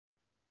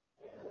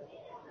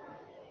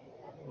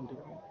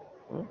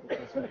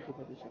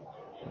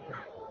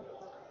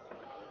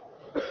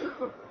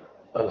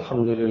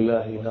الحمد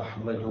لله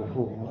نحمده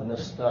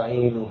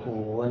ونستعينه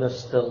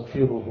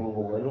ونستغفره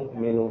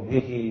ونؤمن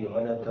به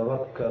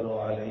ونتوكل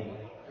عليه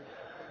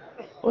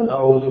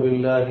ونعوذ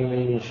بالله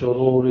من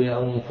شرور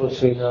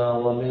أنفسنا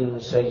ومن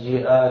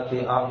سيئات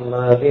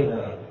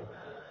أعمالنا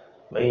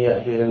من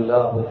يهده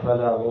الله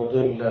فلا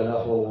مضل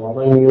له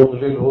ومن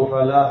يضلله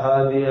فلا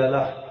هادي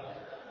له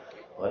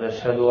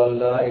ونشهد أن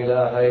لا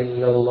إله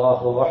إلا الله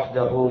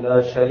وحده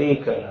لا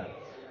شريك له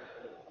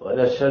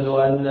ونشهد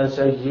أن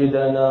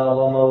سيدنا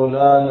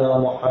ومولانا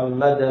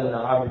محمدا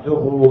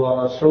عبده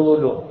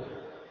ورسوله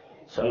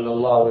صلى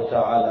الله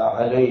تعالى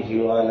عليه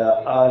وعلى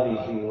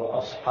آله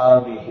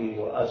وأصحابه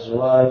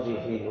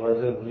وأزواجه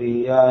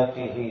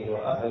وذرياته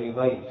وأهل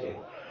بيته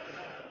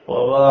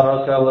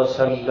وبارك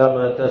وسلم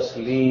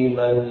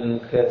تسليما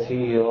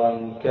كثيرا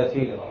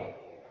كثيرا.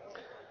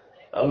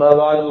 أما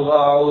بعد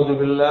فأعوذ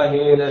بالله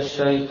من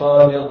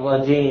الشيطان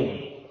الرجيم.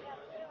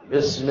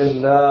 بسم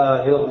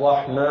الله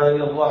الرحمن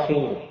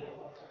الرحيم.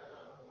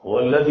 هو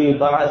الذي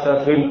بعث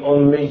في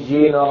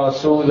الأميين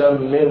رسولا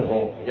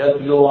منهم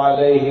يتلو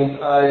عليهم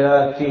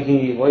آياته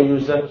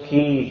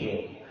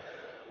ويزكيهم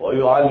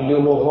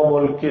ويعلمهم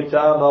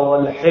الكتاب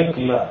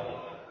والحكمة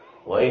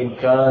وإن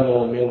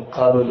كانوا من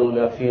قبل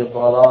لفي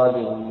ضلال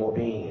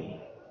مبين.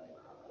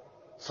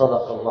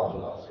 صدق الله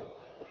العظيم.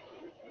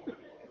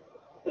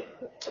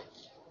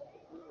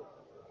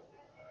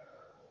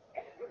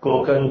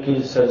 کوکن کی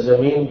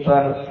سرزمین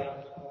پر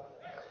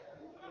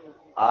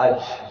آج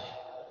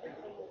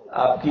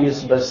آپ کی اس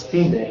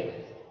بستی میں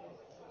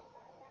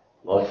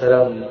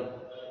محترم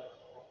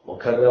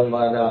مکرم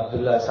مولانا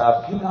عبداللہ صاحب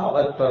کی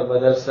دعوت پر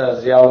مدرسہ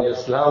ضیاء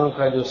الاسلام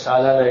کا جو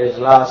سالانہ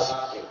اجلاس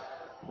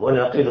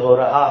منعقد ہو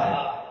رہا ہے،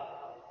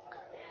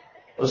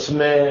 اس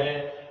میں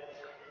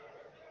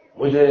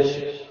مجھے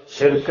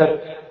شرکت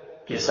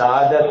کی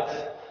سعادت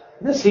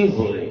نصیب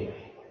ہو رہی ہے۔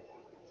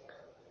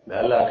 میں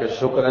اللہ کا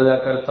شکر ادا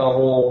کرتا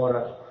ہوں اور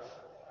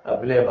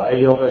اپنے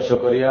بھائیوں کا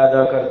شکریہ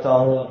ادا کرتا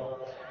ہوں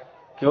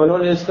کہ انہوں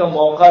نے اس کا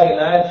موقع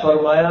عنایت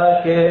فرمایا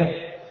کہ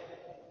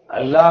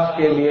اللہ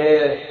کے لیے،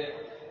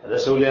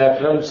 رسول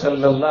اکرم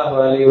صلی اللہ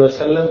علیہ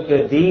وسلم کے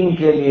دین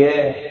کے لیے،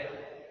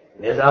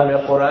 نظام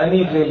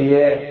قرآنی کے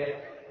لیے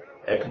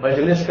ایک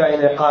مجلس کا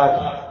انعقاد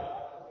ہے۔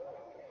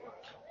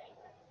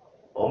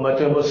 امت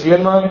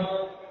مسلمہ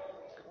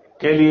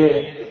کے لیے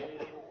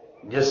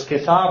جس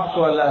کتاب کو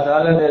اللہ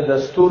تعالی نے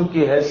دستور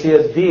کی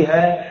حیثیت دی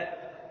ہے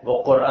وہ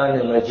قرآن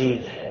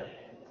مجید ہے،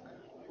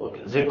 وہ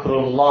ذکر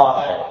اللہ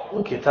ہے، وہ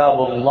کتاب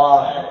اللہ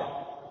ہے،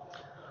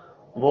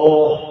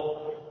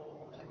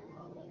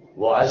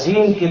 وہ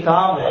عظیم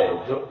کتاب ہے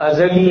جو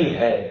ازلی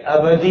ہے،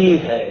 ابدی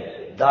ہے،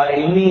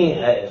 دائمی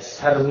ہے،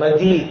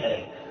 سرمدی ہے،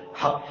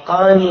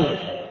 حقانی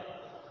ہے،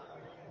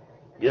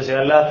 جسے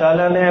اللہ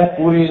تعالیٰ نے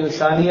پوری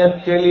انسانیت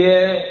کے لیے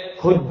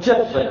حجت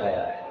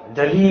بنایا ہے،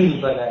 دلیل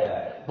بنایا ہے،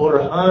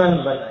 برہان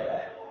بنایا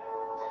ہے۔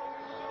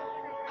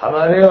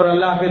 ہمارے اور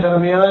اللہ کے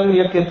درمیان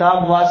یہ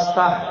کتاب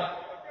واسطہ ہے۔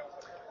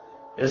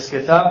 اس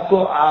کتاب کو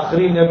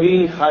آخری نبی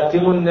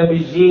خاتم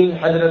النبیین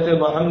حضرت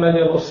محمد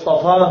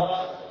مصطفیٰ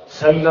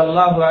صلی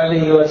اللہ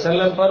علیہ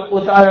وسلم پر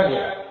اتارا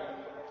گیا،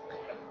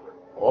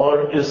 اور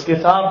اس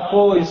کتاب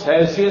کو اس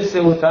حیثیت سے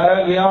اتارا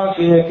گیا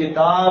کہ یہ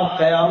کتاب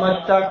قیامت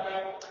تک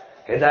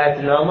ہدایت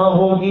نامہ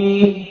ہوگی،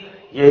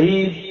 یہی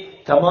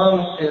تمام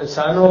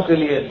انسانوں کے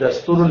لیے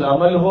دستور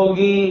العمل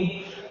ہوگی،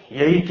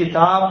 یہی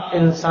کتاب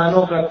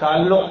انسانوں کا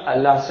تعلق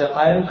اللہ سے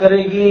قائم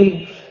کرے گی،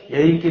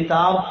 یہی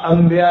کتاب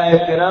انبیاء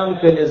کرام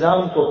کے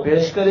نظام کو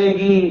پیش کرے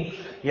گی،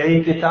 یہی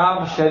کتاب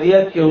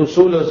شریعت کے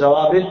اصول و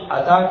ضوابط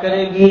عطا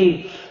کرے گی،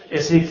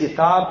 اسی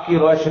کتاب کی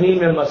روشنی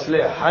میں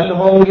مسئلے حل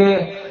ہوں گے،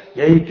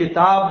 یہی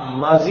کتاب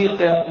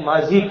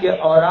ماضی کے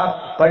اوراق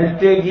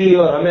پلٹے گی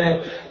اور ہمیں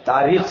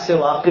تاریخ سے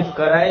واقف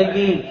کرائے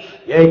گی،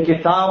 یہی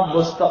کتاب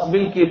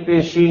مستقبل کی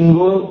پیشین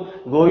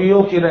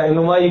گوئیوں کی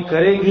رہنمائی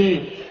کرے گی،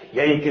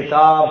 یہی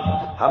کتاب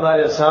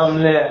ہمارے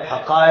سامنے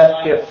حقائق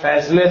کے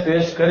فیصلے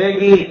پیش کرے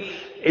گی۔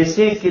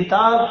 اسی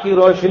کتاب کی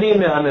روشنی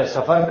میں ہمیں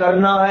سفر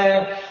کرنا ہے،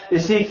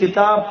 اسی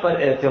کتاب پر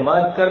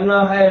اعتماد کرنا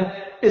ہے،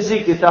 اسی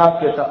کتاب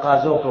کے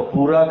تقاضوں کو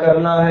پورا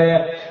کرنا ہے،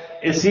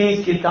 اسی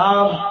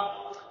کتاب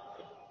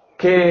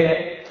کے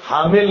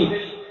حامل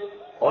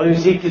اور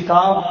اسی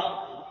کتاب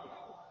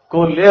کو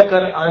لے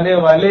کر آنے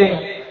والے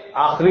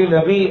آخری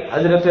نبی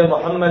حضرت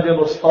محمد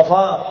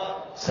مصطفیٰ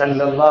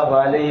صلی اللہ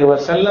علیہ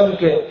وسلم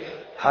کے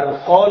ہر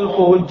قول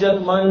کو حجت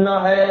ماننا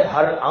ہے،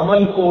 ہر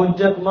عمل کو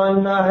حجت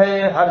ماننا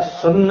ہے، ہر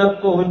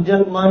سنت کو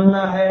حجت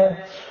ماننا ہے۔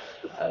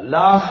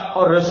 اللہ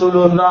اور رسول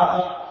اللہ،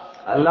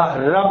 اللہ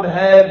رب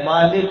ہے،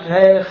 مالک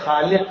ہے،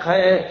 خالق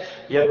ہے،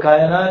 یہ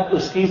کائنات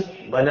اس کی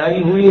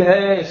بنائی ہوئی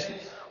ہے،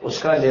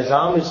 اس کا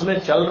نظام اس میں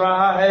چل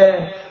رہا ہے،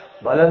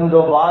 بلند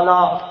و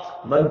بالا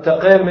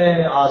منطقے میں،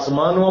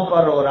 آسمانوں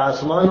پر اور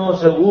آسمانوں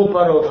سے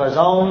اوپر اور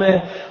فضاؤں میں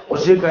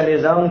اسی کا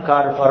نظام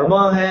کار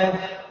فرما ہے۔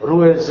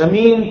 روئے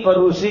زمین پر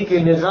اسی کے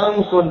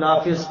نظام کو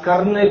نافذ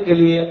کرنے کے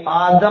لیے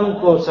آدم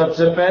کو سب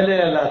سے پہلے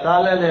اللہ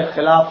تعالیٰ نے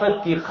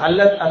خلافت کی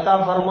خلت عطا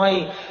فرمائی،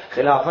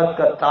 خلافت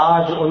کا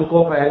تاج ان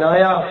کو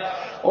پہنایا،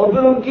 اور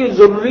پھر ان کی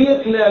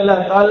ذریت میں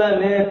اللہ تعالیٰ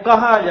نے،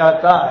 کہا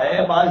جاتا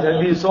ہے بعض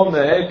حدیثوں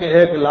میں ہے کہ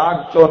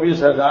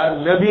 1,24,000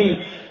 نبی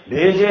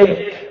بھیجے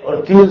اور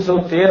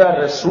 313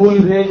 رسول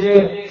بھیجے،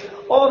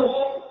 اور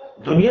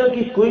دنیا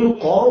کی کوئی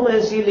قوم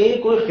ایسی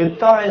نہیں، کوئی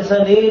خطہ ایسا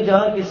نہیں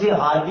جہاں کسی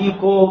ہادی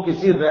کو،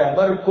 کسی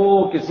رہبر کو،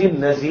 کسی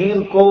نذیر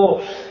کو،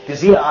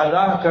 کسی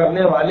آگاہ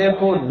کرنے والے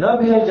کو نہ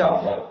بھیجا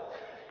ہو۔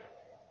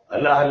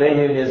 اللہ نے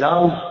یہ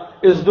نظام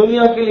اس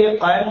دنیا کے لیے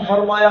قائم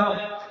فرمایا،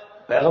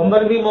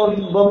 پیغمبر بھی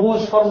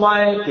مبعوث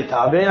فرمائے،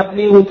 کتابیں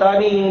اپنی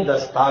اتاری،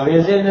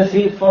 دستاویزیں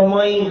نصیب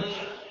فرمائیں۔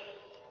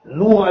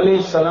 نوح علیہ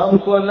السلام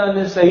کو اللہ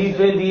نے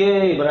صحیفے دیے،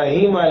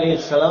 ابراہیم علیہ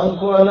السلام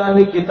کو اللہ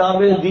نے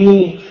کتابیں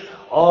دیں،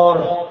 اور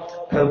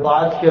پھر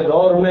بعد کے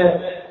دور میں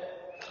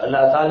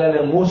اللہ تعالیٰ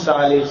نے موسیٰ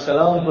علیہ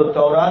السلام کو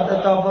تورات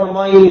عطا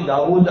فرمائی،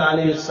 داؤد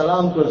علیہ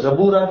السلام کو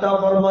زبور عطا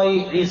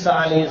فرمائی، عیسیٰ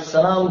علیہ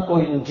السلام کو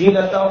انجیل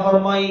عطا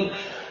فرمائی،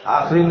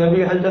 آخری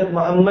نبی حضرت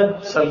محمد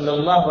صلی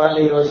اللہ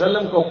علیہ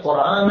وسلم کو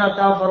قرآن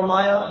عطا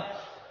فرمایا۔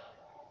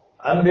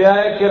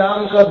 انبیاء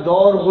کرام کا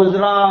دور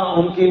گزرا،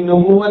 ان کی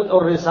نبوت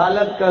اور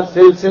رسالت کا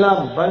سلسلہ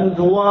بند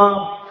ہوا،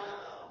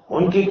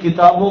 ان کی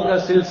کتابوں کا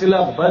سلسلہ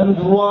بند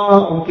ہوا،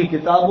 ان کی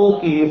کتابوں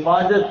کی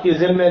حفاظت کی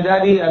ذمہ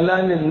داری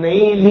اللہ نے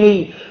نہیں لی۔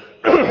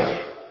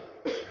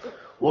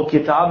 وہ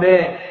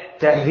کتابیں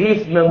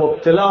تحریف میں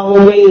مبتلا ہو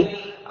گئی،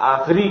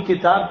 آخری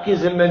کتاب کی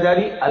ذمہ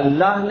داری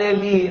اللہ نے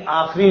لی،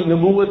 آخری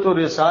نبوت و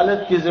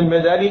رسالت کی ذمہ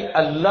داری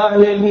اللہ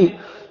نے لی،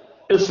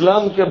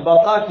 اسلام کے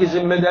بقا کی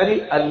ذمہ داری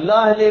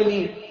اللہ نے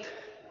لی،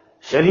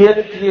 شریعت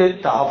کے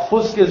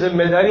تحفظ کی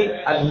ذمہ داری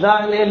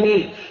اللہ نے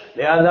لی۔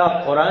 لہذا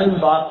قرآن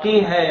باقی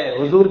ہے،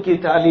 حضور کی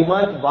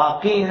تعلیمات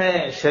باقی ہیں،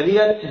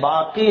 شریعت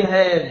باقی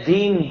ہے،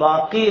 دین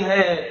باقی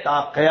ہے، تا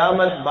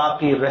قیامت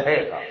باقی رہے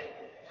گا۔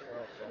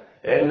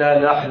 اِنَّا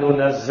نَحْنُ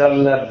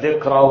نَزَّلْنَا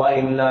الذِّكْرَ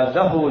وَإِنَّا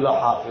لَهُ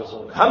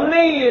لَحَافِظُونَ۔ ہم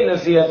نے یہ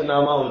نصیحت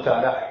نامہ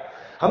اتارا ہے،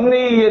 ہم نے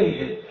یہ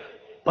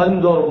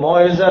پند اور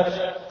موعظت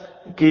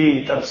کی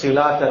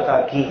تفصیلات عطا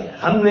کی ہیں،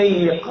 ہم نے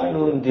یہ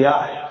قانون دیا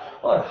ہے،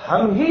 اور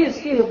ہم ہی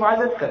اس کی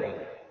حفاظت کریں گے۔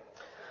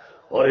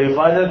 اور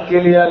حفاظت کے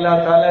لیے اللہ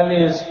تعالیٰ نے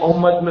اس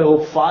امت میں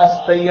حفاظ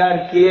تیار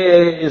کیے،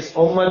 اس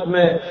امت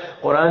میں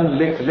قرآن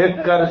لکھ لکھ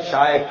کر،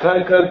 شائع کر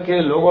کر کے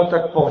لوگوں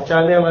تک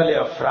پہنچانے والے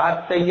افراد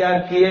تیار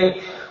کیے،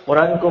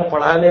 قرآن کو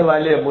پڑھانے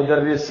والے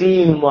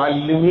مدرسین،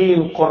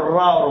 معلمین،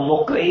 قراء اور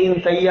مقرئین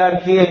تیار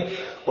کیے،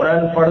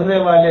 قرآن پڑھنے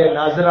والے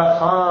ناظرہ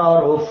خاں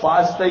اور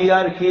حفاظ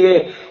تیار کیے،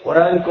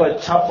 قرآن کو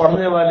اچھا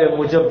پڑھنے والے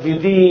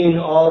مجودین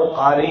اور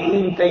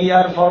قارئین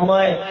تیار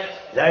فرمائے۔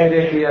 ظاہر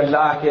ہے کہ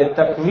اللہ کے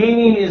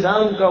تکوینی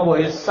نظام کا وہ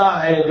حصہ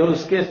ہے جو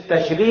اس کے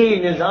تشریعی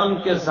نظام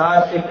کے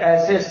ساتھ ایک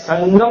ایسے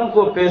سنگم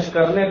کو پیش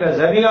کرنے کا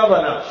ذریعہ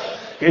بنا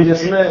کہ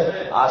جس میں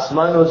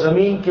آسمان و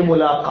زمین کی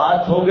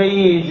ملاقات ہو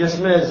گئی، جس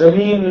میں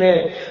زمین نے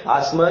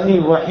آسمانی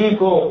وحی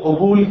کو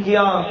قبول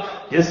کیا،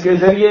 جس کے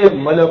ذریعے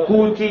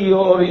ملکوتی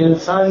اور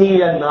انسانی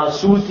یا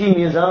ناسوتی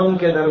نظام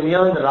کے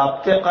درمیان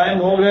رابطے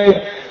قائم ہو گئے،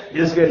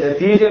 جس کے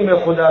نتیجے میں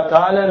خدا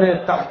تعالی نے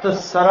تحت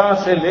الثری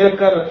سے لے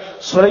کر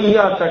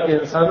ثریا تک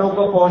انسانوں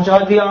کو پہنچا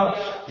دیا،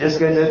 جس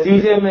کے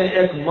نتیجے میں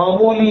ایک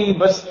معمولی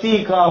بستی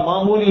کا،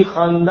 معمولی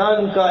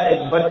خاندان کا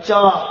ایک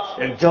بچہ،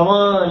 ایک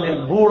جوان، ایک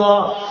بوڑھا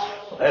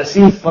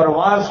ایسی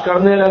پرواز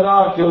کرنے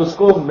لگا کہ اس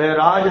کو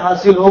معراج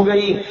حاصل ہو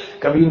گئی،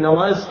 کبھی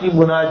نماز کی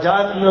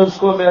مناجات میں اس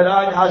کو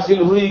معراج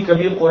حاصل ہوئی،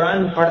 کبھی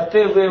قرآن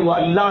پڑھتے ہوئے وہ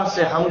اللہ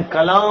سے ہم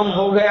کلام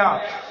ہو گیا۔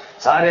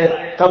 سارے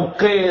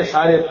طبقے،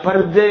 سارے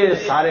پردے،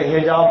 سارے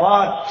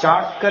حجابات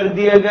چاٹ کر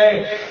دیے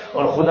گئے،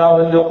 اور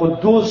خداوند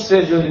قدوس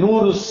سے جو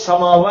نور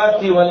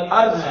السماوات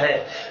والارض ہے،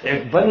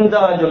 ایک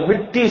بندہ جو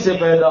مٹی سے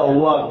پیدا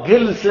ہوا،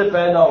 گل سے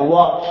پیدا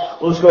ہوا،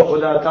 اس کو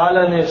خدا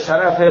تعالی نے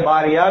شرف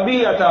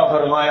باریابی عطا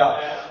فرمایا،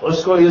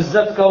 اس کو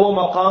عزت کا وہ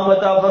مقام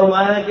عطا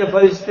فرمایا کہ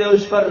فرشتے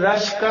اس پر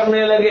رشک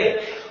کرنے لگے۔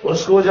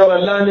 اس کو جب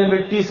اللہ نے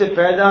مٹی سے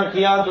پیدا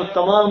کیا تو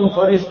تمام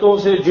فرشتوں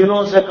سے،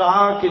 جنوں سے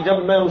کہا کہ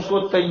جب میں اس کو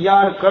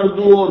تیار کر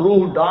دوں اور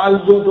روح ڈال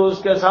دوں تو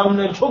اس کے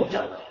سامنے جھک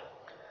جانا۔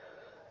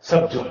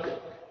 سب جھک گئے۔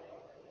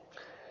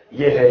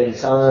 یہ ہے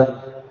انسان،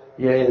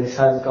 یہ ہے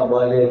انسان کا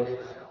مالک،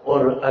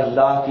 اور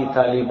اللہ کی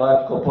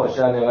تعلیمات کو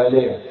پہنچانے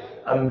والے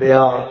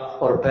انبیاء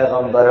اور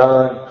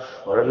پیغمبران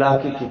اور اللہ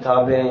کی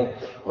کتابیں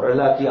اور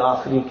اللہ کی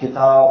آخری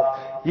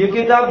کتاب۔ یہ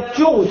کتاب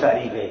کیوں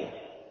اتاری گئی؟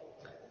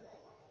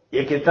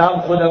 یہ کتاب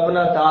خود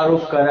اپنا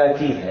تعارف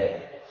کراتی ہے،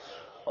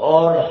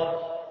 اور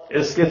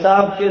اس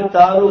کتاب کے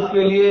تعارف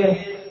کے لیے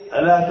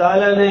اللہ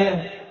تعالی نے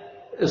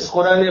اس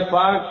قرآن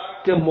پاک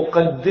کے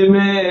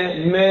مقدمے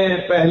میں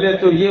پہلے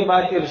تو یہ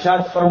بات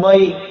ارشاد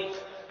فرمائی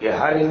کہ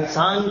ہر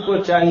انسان کو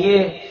چاہیے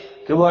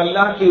کہ وہ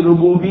اللہ کی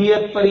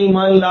ربوبیت پر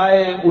ایمان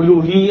لائے،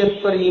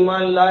 الوہیت پر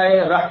ایمان لائے،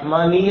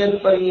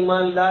 رحمانیت پر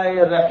ایمان لائے،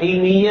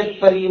 رحیمیت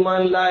پر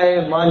ایمان لائے،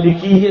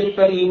 مالکیت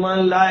پر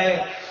ایمان لائے،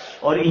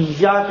 اور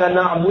ایاک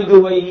نعبد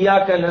و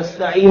ایاک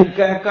نستعین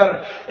کہہ کر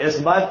اس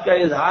بات کا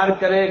اظہار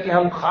کرے کہ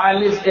ہم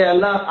خالص اے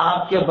اللہ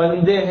آپ کے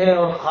بندے ہیں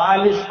اور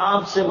خالص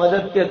آپ سے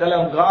مدد کے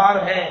طلبگار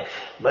ہیں،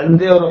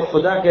 بندے اور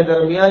خدا کے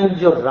درمیان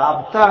جو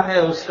رابطہ ہے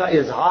اس کا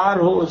اظہار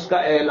ہو، اس کا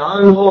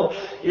اعلان ہو،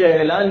 یہ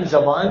اعلان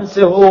زبان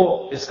سے ہو،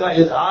 اس کا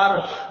اظہار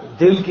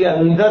دل کے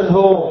اندر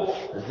ہو،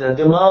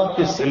 دماغ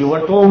کی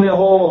سلوٹوں میں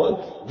ہو،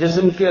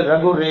 جسم کے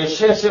رگ و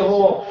ریشے سے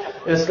ہو،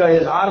 اس کا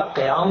اظہار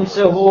قیام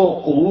سے ہو،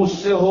 قعود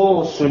سے ہو،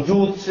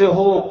 سجود سے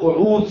ہو،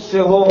 قعود سے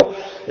ہو،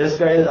 اس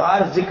کا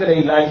اظہار ذکر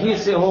الہی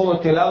سے ہو،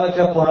 تلاوت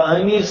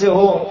قرآنی سے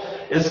ہو،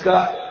 اس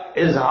کا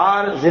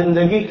اظہار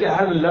زندگی کے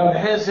ہر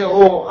لمحے سے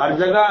ہو، ہر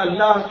جگہ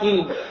اللہ کی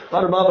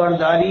فرما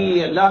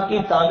برداری، اللہ کی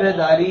تابع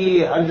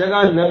داری، ہر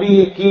جگہ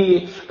نبی کی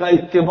کا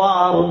اتباع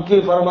اور ان کی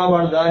فرما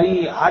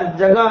برداری، ہر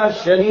جگہ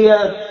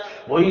شریعت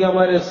وہی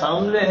ہمارے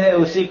سامنے ہے،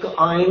 اسی کے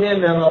آئینے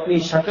میں ہم اپنی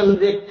شکل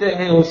دیکھتے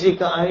ہیں، اسی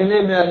کے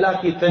آئینے میں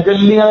اللہ کی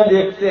تجلیاں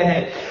دیکھتے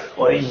ہیں،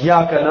 اور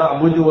ایاک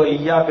نعبد و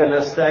ایاک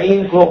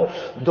نستعین کو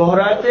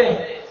دہراتے ہیں،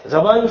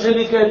 زبان سے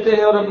بھی کہتے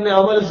ہیں اور اپنے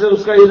عمل سے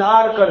اس کا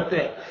اظہار کرتے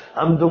ہیں۔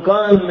 ہم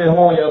دکان میں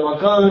ہوں یا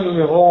مکان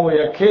میں ہوں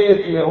یا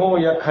کھیت میں ہوں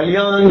یا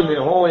کھلیان میں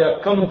ہوں یا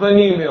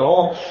کمپنی میں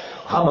ہوں،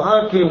 ہم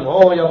حاکم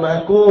ہوں یا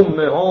محکوم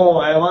میں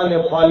ہوں، ایوان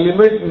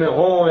پارلیمنٹ میں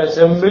ہوں،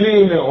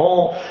 اسمبلی میں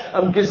ہوں،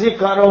 ہم کسی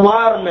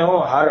کاروبار میں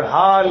ہوں، ہر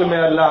حال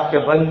میں اللہ کے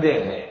بندے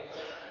ہیں،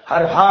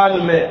 ہر حال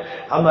میں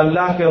ہم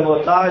اللہ کے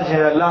محتاج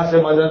ہیں، اللہ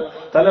سے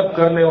مدد طلب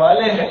کرنے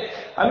والے ہیں۔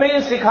 ہمیں یہ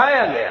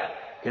سکھایا گیا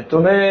کہ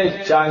تمہیں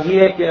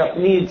چاہیے کہ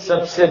اپنی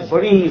سب سے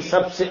بڑی،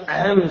 سب سے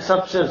اہم،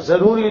 سب سے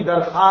ضروری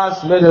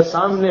درخواست میرے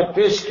سامنے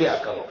پیش کیا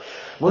کرو،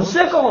 مجھ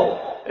سے کہو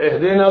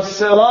اہدنا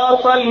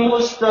الصراط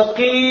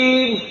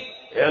المستقیم،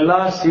 اے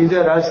اللہ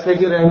سیدھے راستے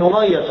کی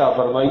رہنمائی عطا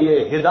فرمائیے،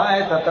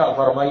 ہدایت عطا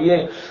فرمائیے،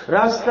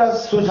 راستہ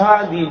سجھا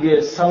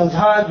دیجئے،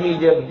 سمجھا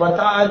دیجئے،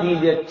 بتا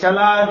دیجئے،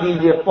 چلا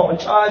دیجئے،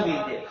 پہنچا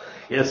دیجئے،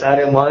 یہ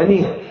سارے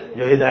معنی ہیں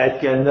جو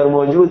ہدایت کے اندر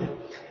موجود ہیں۔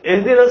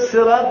 اہدنا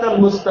الصراط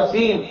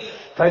المستقیم،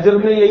 فجر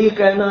میں یہی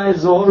کہنا ہے،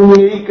 ظہر میں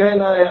یہی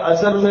کہنا ہے،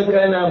 عصر میں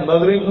کہنا ہے،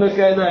 مغرب میں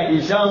کہنا ہے،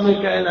 عشاء میں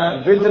کہنا ہے،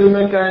 وتر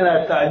میں کہنا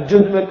ہے،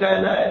 تہجد میں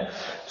کہنا ہے،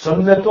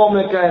 سنتوں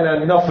میں کہنا ہے،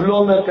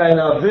 نفلوں میں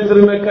کہنا ہے، وتر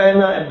میں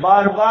کہنا ہے،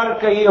 بار بار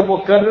کہیے،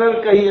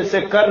 مکرر کہیے،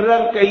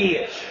 سکرر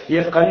کہیے،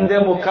 یہ قند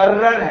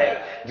مکرر ہے،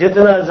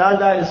 جتنا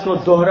زیادہ اس کو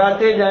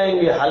دہراتے جائیں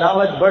گے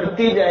حلاوت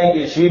بڑھتی جائے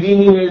گی،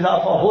 شیرینی میں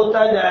اضافہ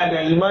ہوتا جائے گا،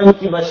 ایمان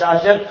کی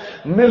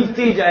بشاشت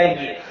ملتی جائے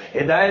گی۔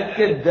 ہدایت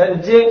کے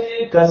درجے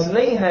گز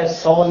نہیں ہے،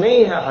 100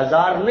 نہیں ہے،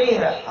 1000 نہیں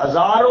ہے،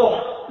 ہزاروں،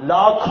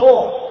 لاکھوں،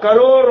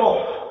 کروڑوں،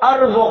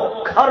 اربوں،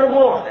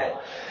 کھربوں ہے۔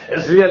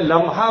 اس لیے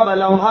لمحہ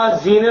بلمحہ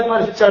زینے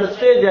پر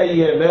چڑھتے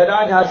جائیے،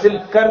 معراج حاصل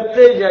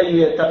کرتے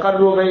جائیے،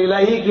 تقرب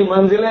الہی کی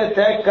منزلیں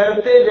طے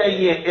کرتے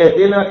جائیے،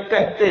 اہدنا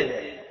کہتے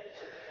جائیے،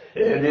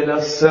 اہدنا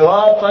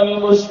الصراط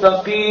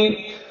المستقیم،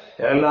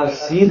 اے اللہ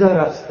سیدھا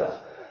راستہ،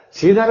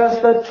 سیدھا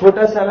راستہ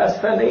چھوٹا سا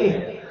راستہ نہیں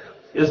ہے،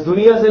 اس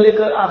دنیا سے لے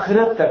کر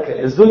آخرت تک ہے،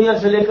 اس دنیا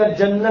سے لے کر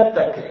جنت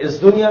تک ہے،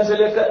 اس دنیا سے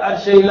لے کر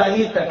عرش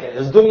الہی تک ہے،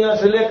 اس دنیا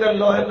سے لے کر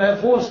لوح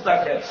محفوظ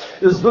تک ہے،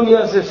 اس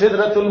دنیا سے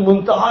سدرۃ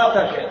المنتہا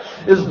تک ہے،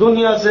 اس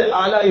دنیا سے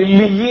اعلیٰ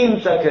علیین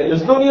تک ہے،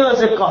 اس دنیا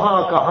سے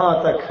کہاں کہاں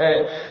تک ہے،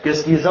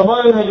 کس کی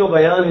زبان ہے جو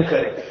بیان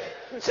کرے۔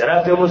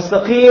 صراط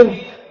مستقیم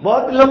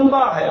بہت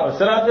لمبا ہے اور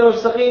صراط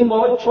مستقیم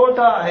بہت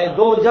چھوٹا ہے،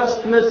 2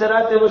 جست میں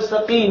صراط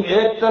مستقیم،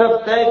 ایک طرف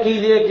طے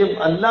کیجئے کہ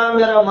اللہ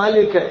میرا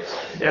مالک ہے،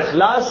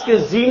 اخلاص کے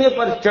زینے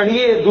پر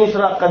چڑھیے،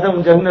 دوسرا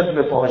قدم جنت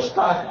میں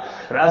پہنچتا ہے۔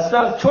 راستہ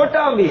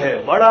چھوٹا بھی ہے،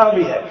 بڑا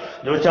بھی ہے،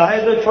 جو چاہے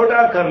تو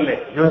چھوٹا کر لے،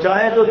 جو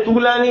چاہے تو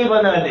طولانی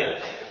بنا دے،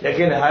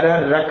 لیکن ہر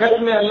رکعت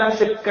میں اللہ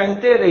سے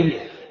کہتے رہیے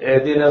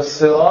اہدنا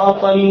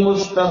الصراط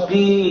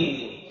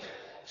المستقیم۔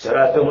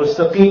 صراط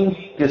مستقیم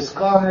کس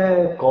کا ہے،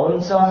 کون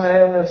سا ہے،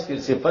 اس کی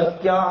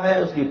صفت کیا ہے،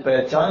 اس کی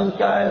پہچان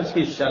کیا ہے، اس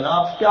کی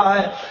شناخت کیا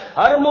ہے؟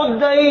 ہر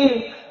مدعی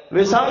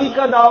وصال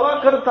کا دعویٰ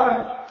کرتا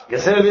ہے،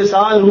 کسے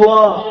وصال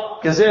ہوا،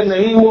 کسے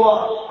نہیں ہوا،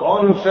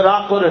 کون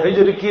فراق اور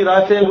ہجر کی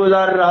راتیں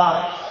گزار رہا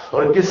ہے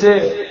اور کسے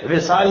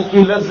وصال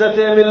کی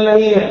لذتیں مل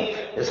رہی ہیں،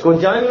 اس کو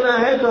جاننا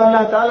ہے تو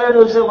اللہ تعالیٰ نے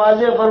اسے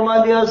واضح فرما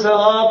دیا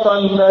صراط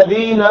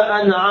الذین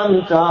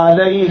انعمت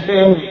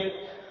علیہم،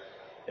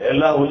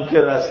 اللہ ان کے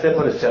راستے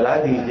پر چلا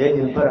دیجئے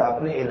جن پر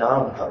آپ نے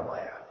انعام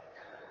فرمایا،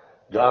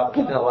 جو آپ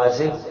کے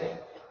نوازے ہوئے،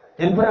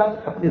 جن پر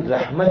آپ اپنی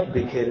رحمت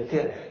بکھیرتے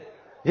رہے،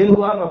 جن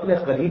کو آپ اپنے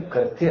قریب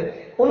کرتے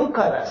رہے، ان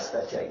کا راستہ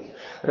چاہیے۔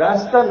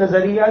 راستہ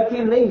نظریاتی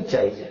نہیں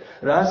چاہیے،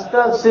 راستہ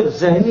صرف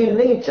ذہنی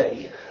نہیں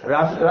چاہیے،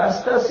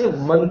 راستہ صرف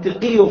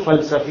منطقی و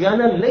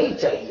فلسفیانہ نہیں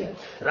چاہیے،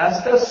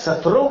 راستہ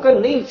سطروں کا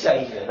نہیں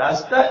چاہیے،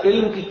 راستہ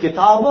علم کی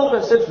کتابوں کا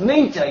صرف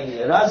نہیں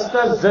چاہیے، راستہ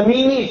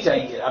زمینی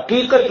چاہیے،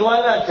 حقیقت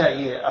والا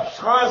چاہیے،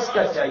 اشخاص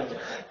کا چاہیے،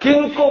 کن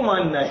کو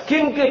ماننا ہے،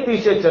 کن کے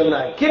پیچھے چلنا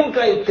ہے، کن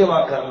کا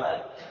اتباع کرنا ہے۔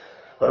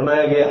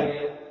 فرمایا گیا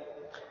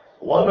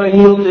وَمَن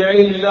يُطِعِ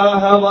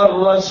اللَّهَ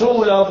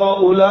وَالرَّسُولَ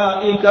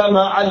فَأُولَٰئِكَ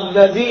مَعَ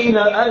الَّذِينَ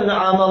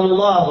أَنْعَمَ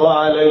اللَّهُ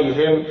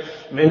عَلَيْهِم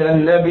مِّنَ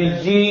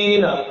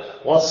النَّبِيِّينَ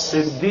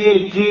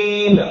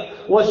وَالصِّدِّيقِينَ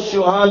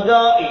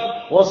وَالشُّهَدَاءِ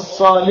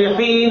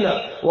وَالصَّالِحِينَ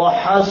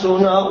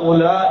وَحَسُنَ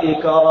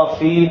أُولَٰئِكَ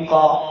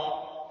رَفِيقًا،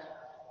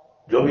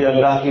 جو بھی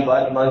اللہ کی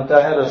بات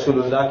مانتا ہے، رسول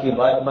اللہ کی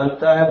بات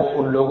مانتا ہے، وہ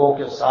ان لوگوں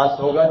کے ساتھ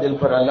ہوگا جن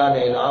پر اللہ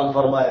نے انعام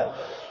فرمایا،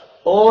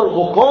 اور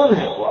وہ کون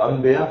ہے؟ وہ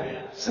انبیاء ہیں،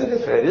 سر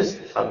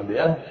فہرست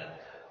انبیاء ہیں،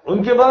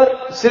 ان کے بعد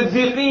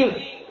صدیقین،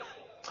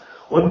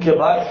 ان کے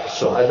بعد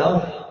شہداء،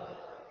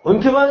 ان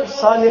کے بعد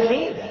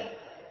صالحین ہیں،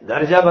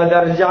 درجہ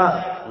بدرجہ،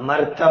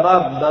 مرتبہ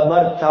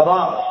بمرتبہ،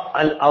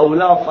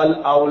 الاولا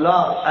فالاولا،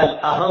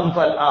 الاہم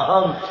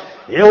فالاہم،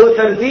 یہ وہ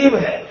ترتیب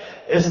ہے۔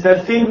 اس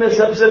ترتیب میں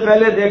سب سے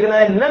پہلے دیکھنا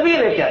ہے نبی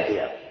نے کیا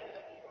کیا،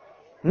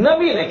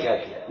 نبی نے کیا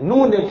کیا،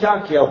 نوح نے کیا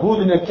کیا، ہود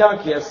نے کیا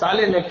کیا،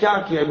 صالح نے کیا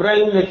کیا،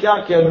 ابراہیم نے کیا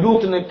کیا،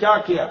 لوط نے کیا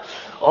کیا،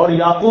 اور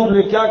یعقوب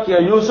نے کیا کیا،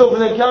 یوسف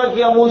نے کیا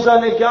کیا، موسیٰ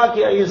نے کیا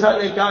کیا، عیسیٰ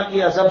نے کیا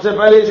کیا۔ سب سے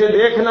پہلے اسے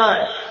دیکھنا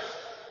ہے،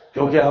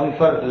 کیونکہ ہم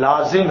پر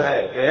لازم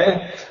ہے کہ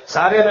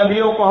سارے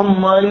نبیوں کو ہم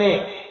مانیں،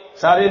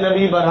 سارے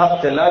نبی برحق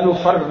تھے، لا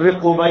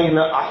نفرق بین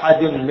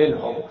احد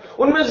منہم،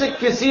 ان میں سے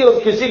کسی اور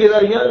کسی کے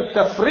درمیان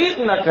تفریق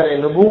نہ کریں،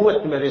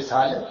 نبوت میں،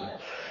 رسالت میں،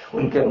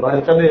 ان کے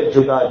مرتبے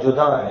جدا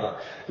جدا ہیں،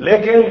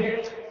 لیکن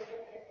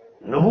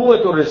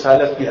نبوت اور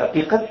رسالت کی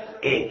حقیقت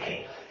ایک ہے۔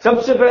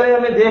 سب سے پہلے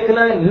ہمیں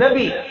دیکھنا ہے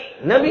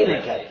نبی نے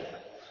کیا کیا،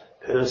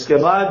 پھر اس کے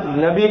بعد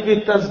نبی کی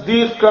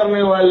تصدیق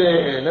کرنے والے،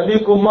 نبی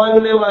کو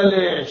ماننے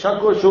والے،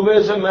 شک و شبہ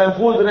سے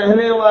محفوظ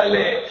رہنے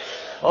والے،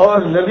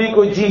 اور نبی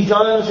کو جی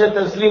جان سے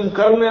تسلیم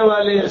کرنے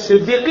والے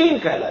صدیقین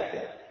کہلاتے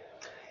ہیں۔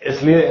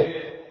 اس لیے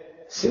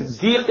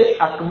صدیق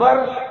اکبر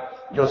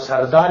جو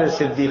سردار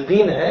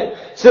صدیقین ہے،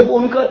 صرف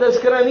ان کا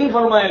تذکرہ نہیں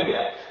فرمایا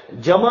گیا،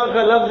 جمع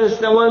کا لفظ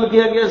استعمال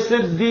کیا گیا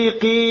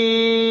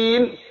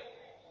صدیقین،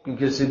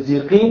 کیونکہ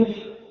صدیقین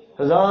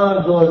 1000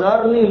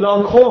 2000 نہیں،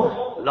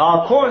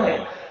 لاکھوں ہیں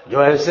جو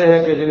ایسے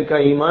ہیں کہ جن کا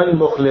ایمان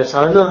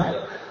مخلصانہ ہے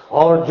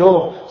اور جو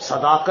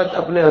صداقت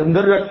اپنے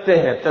اندر رکھتے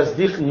ہیں،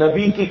 تصدیق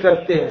نبی کی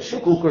کرتے ہیں،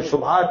 شکوک و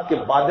شبہات کے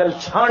بادل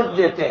چھانٹ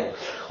دیتے ہیں،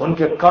 ان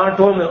کے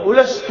کانٹوں میں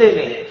الجھتے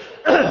نہیں،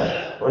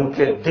 ان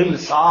کے دل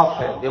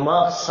صاف ہے،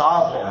 دماغ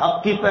صاف ہے،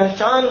 حق کی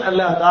پہچان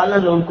اللہ تعالیٰ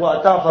نے ان کو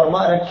عطا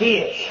فرما رکھی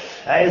ہے،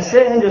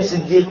 ایسے ہیں جو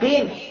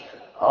صدیقین۔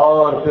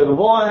 اور پھر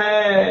وہ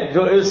ہیں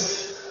جو اس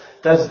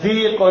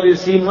تصدیق اور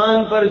اس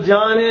ایمان پر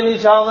جانیں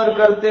نچھاور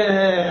کرتے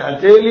ہیں،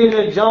 ہتھیلی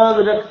میں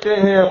جان رکھتے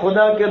ہیں،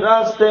 خدا کے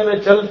راستے میں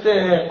چلتے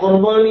ہیں،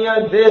 قربانیاں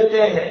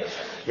دیتے ہیں،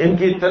 جن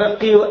کی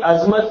ترقی و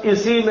عظمت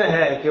اسی میں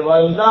ہے کہ وہ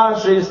اللہ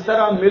سے اس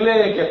طرح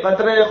ملے کہ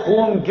قطرے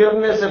خون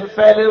گرنے سے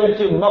پہلے ان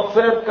کی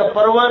مغفرت کا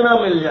پروانہ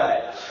مل جائے،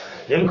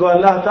 جن کو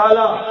اللہ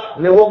تعالیٰ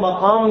نے وہ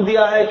مقام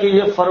دیا ہے کہ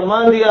یہ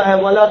فرمان دیا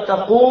ہے وَلَا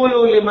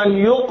تَقُولُوا لِمَنْ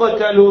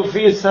يُقْتَلُ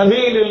فِي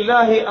سَبِيلِ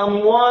اللَّهِ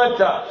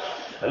أَمْوَاتًا،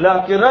 اللہ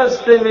کے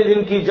راستے میں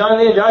جن کی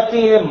جانیں جاتی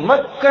ہیں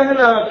مت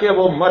کہنا کہ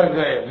وہ مر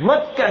گئے،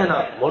 مت کہنا،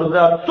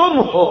 مردہ تم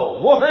ہو،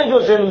 وہ ہیں جو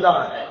زندہ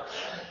ہیں،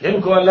 جن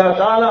کو اللہ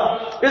تعالیٰ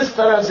اس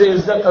طرح سے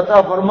عزت عطا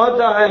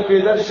فرماتا ہے کہ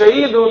ادھر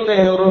شہید ہوتے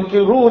ہیں اور ان کی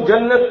روح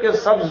جنت کے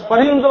سبز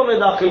پرندوں میں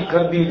داخل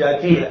کر دی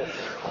جاتی ہے۔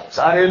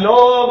 سارے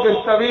لوگ ایک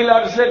طویل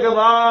عرصے کے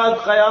بعد،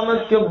 قیامت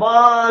کے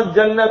بعد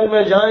جنت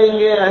میں جائیں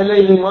گے، اہل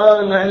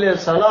ایمان، اہل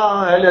صلاح،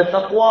 اہل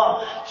تقوی۔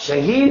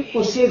 شہید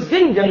اسی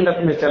دن جنت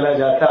میں چلا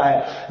جاتا ہے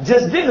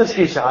جس دن اس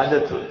کی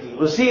شہادت ہوتی ہے،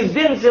 اسی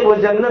دن سے وہ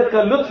جنت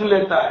کا لطف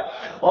لیتا ہے،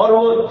 اور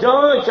وہ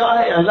جہاں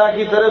چاہے، اللہ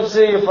کی طرف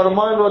سے یہ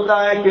فرمان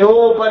ہوتا ہے کہ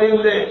وہ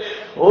پرندے،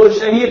 وہ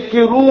شہید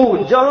کی روح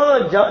جہاں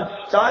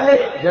چاہے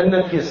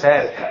جنت کی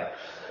سیر کر،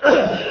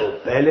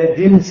 پہلے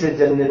دن سے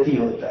جنتی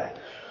ہوتا ہے۔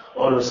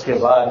 اور اس کے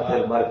بعد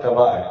پھر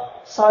مرتبہ ہے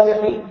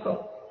صالحین کو۔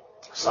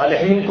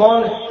 صالحین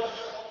کون ہیں؟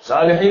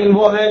 صالحین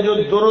وہ ہیں جو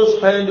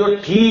درست ہیں، جو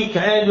ٹھیک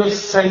ہیں، جو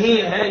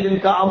صحیح ہیں، جن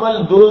کا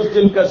عمل درست،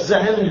 جن کا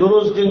ذہن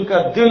درست، جن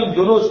کا دل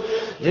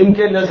درست، جن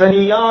کے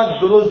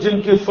نظریات درست،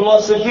 جن کی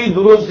فلسفی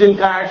درست، جن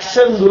کا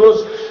ایکشن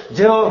درست،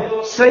 جو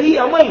صحیح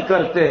عمل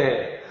کرتے ہیں،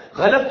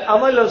 غلط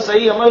عمل اور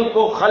صحیح عمل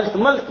کو خلط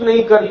ملط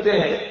نہیں کرتے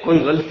ہیں۔ کوئی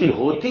غلطی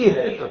ہوتی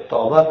ہے تو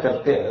توبہ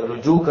کرتے ہیں،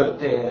 رجوع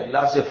کرتے ہیں،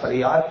 اللہ سے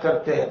فریاد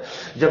کرتے ہیں،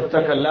 جب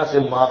تک اللہ سے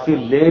معافی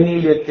لے نہیں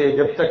لیتے،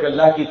 جب تک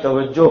اللہ کی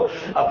توجہ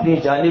اپنی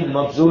جانب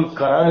مبذول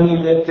کرا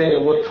نہیں دیتے،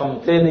 وہ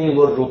تھمتے نہیں،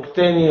 وہ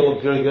رکتے نہیں، وہ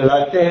گڑ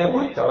گڑاتے ہیں،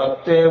 وہ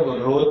تڑپتے ہیں، وہ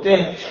روتے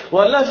ہیں،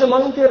 وہ اللہ سے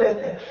مانگتے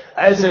رہتے ہیں۔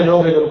 ایسے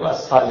لوگ جن کو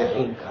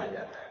الصالحین کہا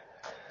جاتا ہے۔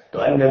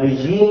 تو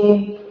النبیین،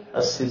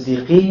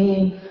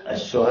 الصدیقین،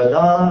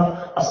 الشہداء،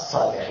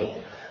 الصالحین۔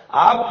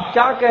 آپ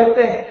کیا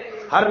کہتے ہیں؟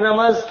 ہر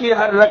نماز کی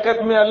ہر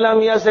رکعت میں اللہ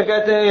میاں سے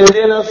کہتے ہیں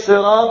اہدنا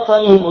الصراط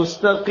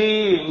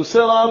المستقیم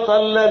صراط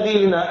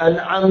الذین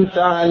انعمت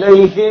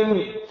علیہم،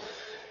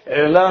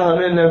 اللہ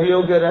ہمیں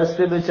نبیوں کے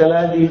راستے پہ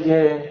چلا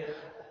دیجئے،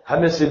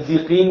 ہمیں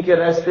صدیقین کے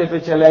راستے پہ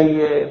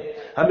چلائیے،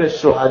 ہمیں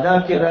شہداء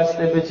کے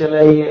راستے پہ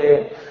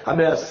چلائیے،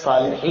 ہمیں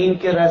الصالحین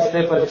کے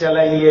راستے پر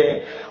چلائیے۔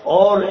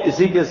 اور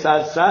اسی کے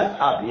ساتھ ساتھ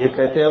آپ یہ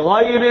کہتے ہیں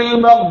غیر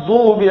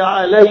المغضوب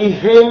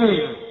علیہم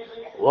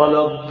ولا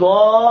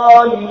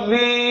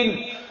الضالین،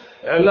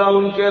 اللہ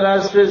ان کے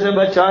راستے سے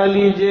بچا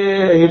لیجئے،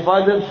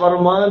 حفاظت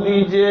فرما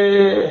دیجئے،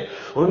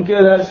 ان کے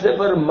راستے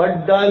پر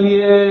مت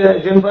ڈالیے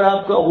جن پر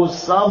آپ کا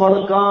غصہ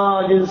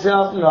بھڑکا، جن سے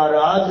آپ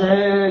ناراض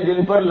ہیں،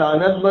 جن پر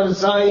لعنت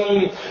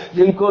برسائی،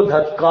 جن کو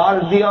دھتکار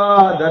دیا،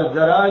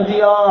 دردرا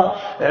دیا،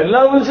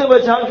 اللہ ان سے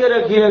بچا کے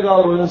رکھیے گا،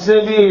 اور ان سے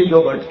بھی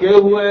جو بھٹکے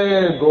ہوئے،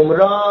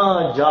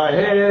 گمراہ،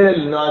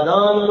 جاہل،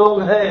 نادان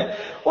لوگ ہیں،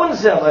 ان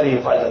سے ہماری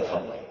حفاظت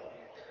فرمائے۔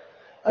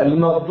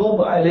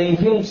 المغضوب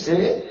علیہم سے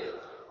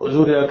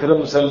حضور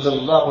اکرم صلی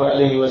اللہ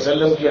علیہ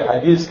وسلم کی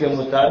حدیث کے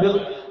مطابق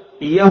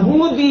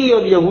یہودی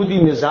اور یہودی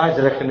مزاج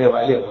رکھنے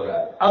والے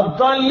مراد،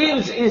 ابدالین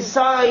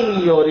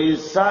عیسائی اور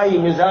عیسائی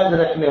مزاج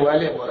رکھنے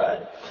والے مراد۔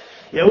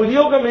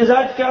 یہودیوں کا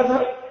مزاج کیا تھا؟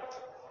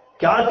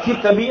 کیا تھی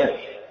طبیعت؟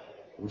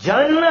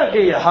 جاننا کہ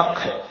یہ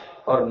حق ہے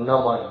اور نہ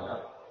ماننا۔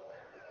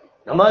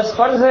 نماز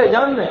فرض ہے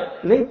جاننا ہے،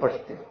 نہیں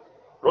پڑھتے،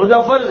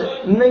 روزہ فرض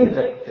نہیں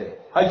رکھتے،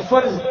 حج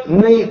فرض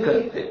نہیں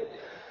کرتے،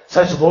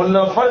 سچ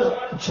بولنا فرض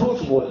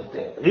جھوٹ بولتے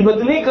ہیں، غیبت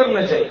نہیں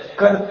کرنا چاہیے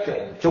کرتے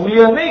ہیں،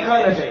 چغلیاں نہیں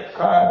کھانا چاہیے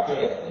کھاتے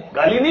ہیں،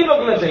 گالی نہیں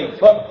بکنا چاہیے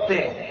بکتے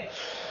ہیں،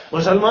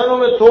 مسلمانوں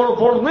میں توڑ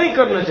پھوڑ نہیں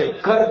کرنا چاہیے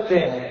کرتے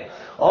ہیں،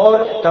 اور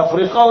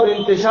تفریقہ اور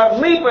انتشار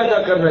نہیں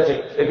پیدا کرنا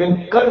چاہیے لیکن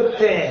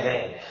کرتے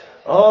ہیں،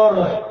 اور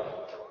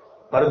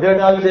پردے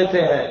ڈال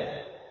دیتے ہیں،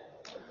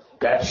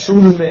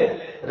 کیپسول میں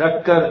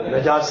رکھ کر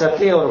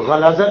نجاستیں اور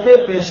غلاظتیں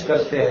پیش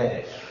کرتے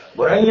ہیں،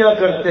 برائیاں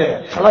کرتے ہیں،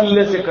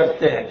 چھڑلے سے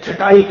کرتے ہیں،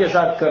 چھٹائی کے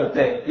ساتھ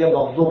کرتے ہیں۔ یہ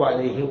مغضوب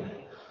علیہم،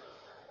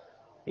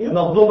 یہ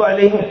مغضوب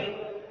علیہم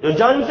جو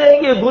جانتے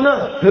ہیں کہ یہ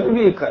گناہ پھر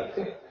بھی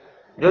کرتے ہیں،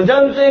 جو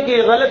جانتے ہیں کہ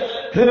یہ غلط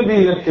پھر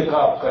بھی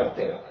ارتکاب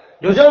کرتے ہیں،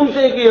 جو جانتے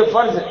ہیں کہ یہ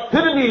فرض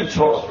پھر بھی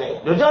چھوڑتے ہیں،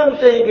 جو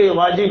جانتے ہیں کہ یہ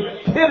واجب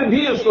پھر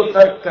بھی اس کو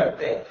ترک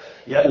کرتے ہیں۔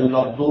 یہ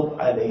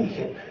المغضوب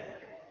علیہم ہے۔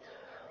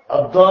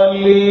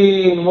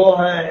 الضالین وہ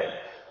ہیں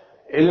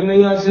علم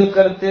نہیں حاصل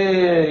کرتے،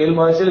 علم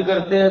حاصل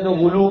کرتے ہیں تو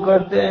غلو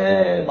کرتے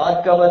ہیں،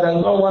 بات کا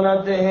بدنگا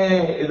بناتے ہیں،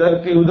 ادھر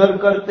کی ادھر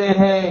کرتے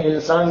ہیں،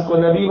 انسان کو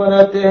نبی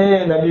بناتے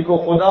ہیں، نبی کو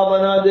خدا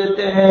بنا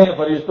دیتے ہیں،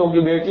 فرشتوں کی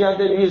بیٹیاں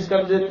تجویز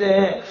کر دیتے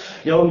ہیں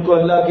یا ان کو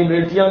اللہ کی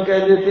بیٹیاں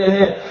کہہ دیتے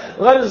ہیں،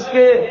 غرض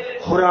کے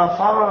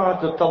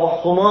خرافات،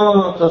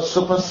 توہمات اور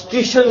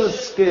سپرسٹیشنز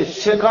کے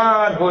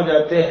شکار ہو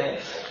جاتے ہیں۔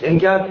 ان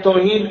کے ہاتھ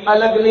توحید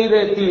الگ نہیں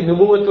رہتی،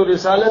 نبوت و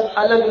رسالت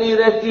الگ نہیں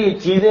رہتی،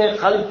 چیزیں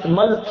خلط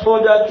ملط ہو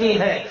جاتی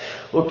ہیں۔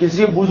 وہ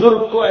کسی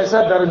بزرگ کو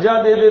ایسا درجہ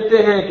دے دیتے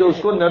ہیں کہ اس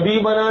کو نبی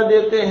بنا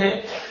دیتے ہیں،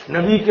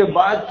 نبی کے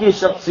بعد کی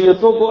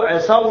شخصیتوں کو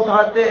ایسا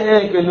اٹھاتے ہیں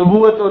کہ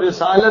نبوت و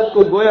رسالت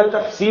کو گویا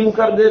تقسیم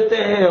کر دیتے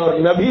ہیں، اور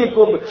نبی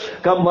کو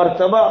کا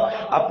مرتبہ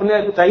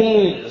اپنے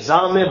تئیں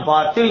زام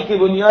باطل کی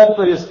بنیاد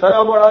پر اس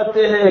طرح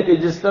بڑھاتے ہیں کہ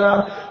جس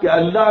طرح کہ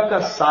اللہ کا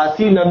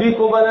ساتھی نبی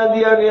کو بنا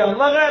دیا گیا،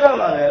 وغیرہ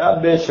وغیرہ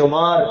بے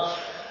شمار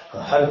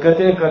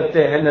حرکتیں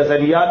کرتے ہیں،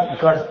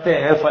 نظریات گڑھتے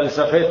ہیں،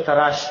 فلسفے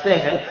تراشتے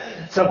ہیں،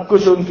 سب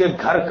کچھ ان کے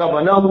گھر کا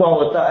بنا ہوا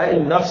ہوتا ہے،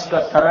 نفس کا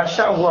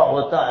تراشا ہوا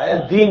ہوتا ہے،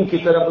 دین کی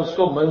طرف اس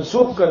کو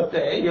منسوب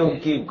کرتے ہیں۔ یہ ان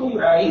کی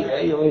گمراہی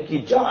ہے، یہ ان کی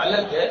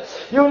جہالت ہے،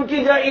 یہ ان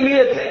کی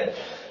جاہلیت ہے۔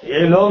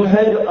 یہ لوگ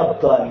ہیں جو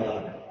ابدالین ہیں۔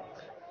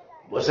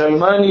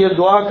 مسلمان یہ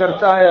دعا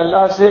کرتا ہے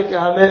اللہ سے کہ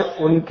ہمیں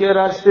ان کے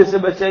راستے سے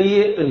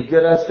بچائیے، ان کے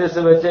راستے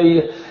سے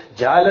بچائیے،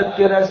 جہالت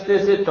کے راستے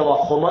سے،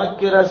 توہمات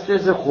کے راستے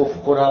سے،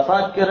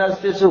 خرافات کے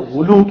راستے سے،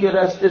 غلو کے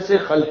راستے سے،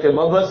 خلط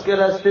مبحث کے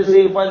راستے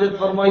سے حفاظت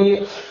فرمائیے،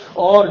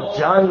 اور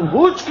جان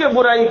بوجھ کے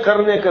برائی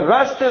کرنے کے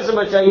راستے سے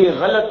بچائیے۔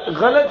 غلط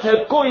غلط ہے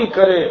کوئی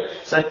کرے،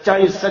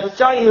 سچائی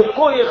سچائی ہے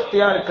کوئی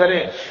اختیار کرے۔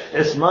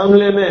 اس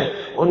معاملے میں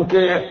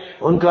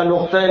ان کا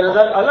نقطۂ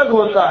نظر الگ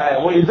ہوتا ہے،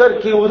 وہ ادھر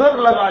کی ادھر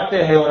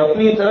لگاتے ہیں اور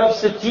اپنی طرف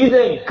سے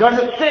چیزیں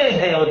گڑھتے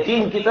ہیں اور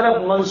دین کی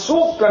طرف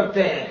منسوخ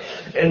کرتے ہیں۔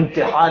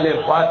 انتحال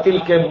باطل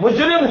کے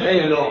مجرم ہیں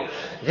یہ لوگ،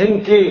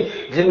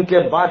 جن کے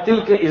باطل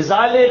کے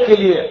ازالے کے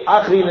لیے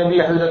آخری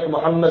نبی حضرت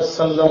محمد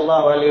صلی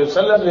اللہ علیہ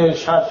وسلم نے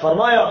ارشاد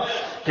فرمایا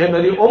کہ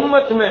میری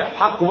امت میں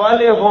حق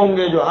والے ہوں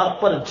گے جو حق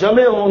پر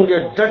جمے ہوں گے،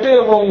 ڈٹے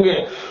ہوں گے،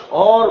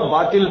 اور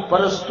باطل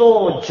پرستوں،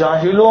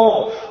 جاہلوں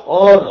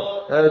اور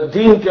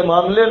دین کے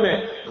معاملے میں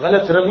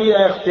غلط رویہ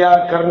اختیار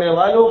کرنے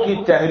والوں کی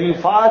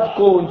تحریفات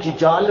کو، ان کی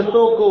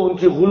جہالتوں کو، ان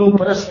کی غلو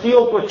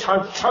پرستیوں کو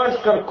چھانٹ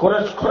چھانٹ کر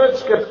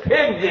کھرچ کر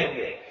پھینک دیں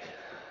گے۔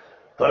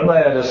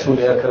 فرمایا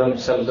رسول اکرم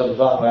صلی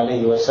اللہ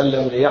علیہ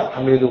وسلم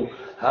لِيَحْمِلُوا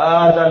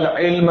هَذَا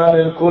الْعِلْمَ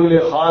مِنْ كُلِّ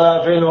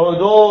خَالَفٍ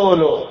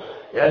عُدُولٌ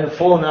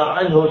ينفون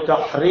عنه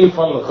تحریف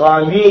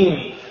الغالین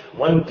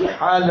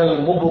وانتحال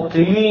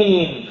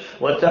المبطلین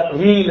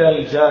وتأویل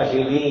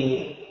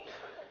الجاہلین۔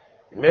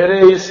 میرے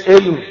اس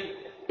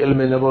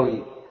علم نبوی،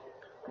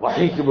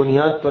 وحی کی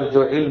بنیاد پر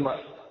جو علم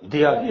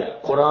دیا گیا،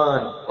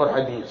 قرآن اور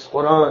حدیث،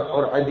 قرآن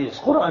اور حدیث،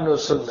 قرآن و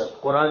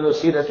سنت، قرآن و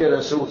سیرت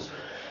رسول،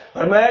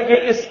 فرمایا کہ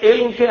اس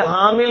علم کے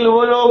حامل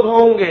وہ لوگ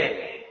ہوں گے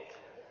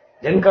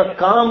جن کا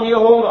کام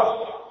یہ ہوگا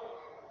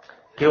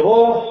کہ وہ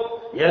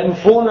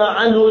ینفون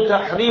عنہ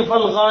تحریف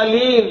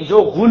الغالین،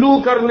 جو غلو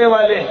کرنے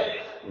والے ہیں،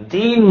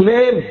 دین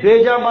میں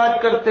بیجا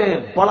بات کرتے ہیں،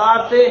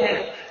 بڑھاتے ہیں،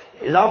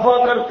 اضافہ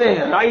کرتے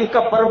ہیں، رائی کا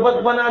پربت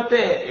بناتے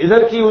ہیں،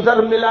 ادھر کی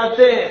ادھر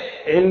ملاتے ہیں،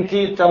 ان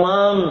کی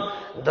تمام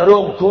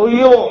دروغ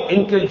گوئیوں،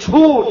 ان کے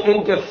جھوٹ،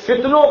 ان کے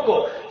فتنوں کو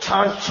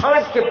چھانٹ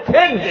چھانٹ کے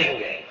پھینک دیں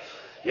گے۔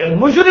 یہ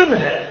مجرم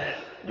ہے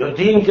جو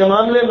دین کے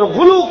معاملے میں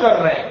غلو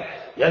کر رہے ہیں۔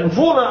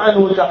 ینفون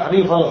عنہ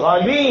تحریف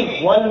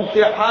الغالین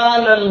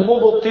وانتحال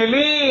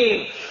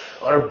المبطلین،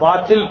 اور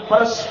باطل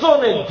پرستوں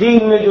نے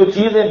دین میں جو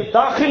چیزیں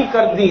داخل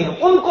کر دی ہیں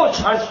ان کو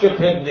چھانٹ کے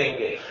پھینک دیں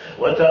گے۔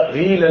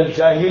 وتأویل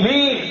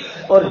الجاہلین،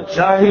 اور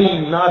جاہل،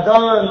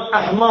 نادان،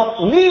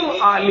 احمق، نیم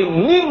عالم،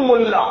 نیم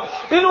ملا،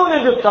 انہوں نے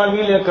جو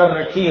تعویلیں کر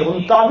رکھی ہیں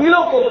ان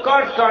تعویلوں کو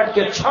کاٹ کاٹ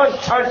کے،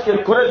 چھانٹ چھانٹ کے،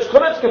 کھرچ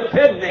کھرچ کے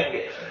پھینک دیں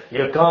گے۔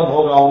 یہ کام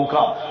ہوگا ان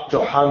کا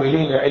جو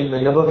حاملین علم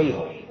نبوی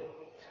ہوں۔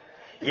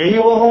 یہی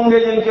وہ ہوں گے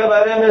جن کے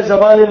بارے میں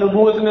زبان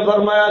نبوت نے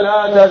فرمایا لا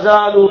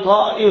تزال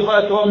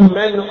طائفة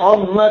من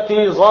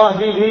امتی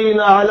ظاہرین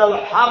علی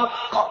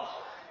الحق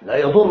لا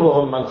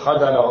يضرهم من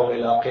خذلهم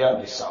الى قیام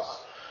الساعة۔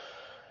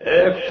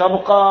 ایک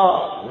طبقہ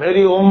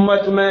میری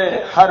امت میں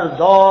ہر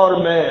دور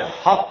میں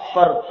حق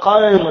پر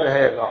قائم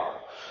رہے گا،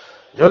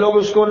 جو لوگ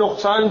اس کو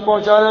نقصان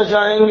پہنچانا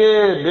چاہیں گے،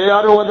 بے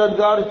یار و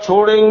مددگار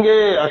چھوڑیں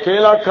گے،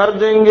 اکیلا کر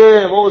دیں گے،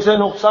 وہ اسے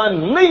نقصان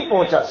نہیں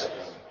پہنچا سکیں۔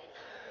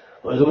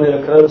 حضور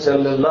اکرم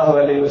صلی اللہ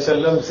علیہ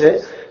وسلم سے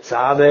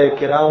صحابہ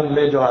کرام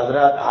میں جو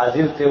حضرات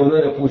حاضر تھے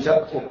انہوں نے پوچھا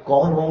وہ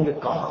کون ہوں گے،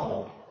 کہاں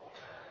ہوں گے؟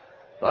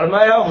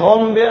 فرمایا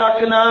ہم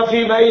بأکناف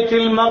بیت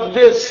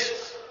المقدس،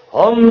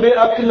 ہم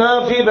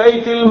بأکناف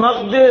بیت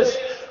المقدس،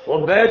 وہ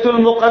بیت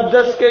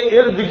المقدس کے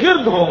ارد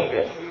گرد ہوں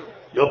گے،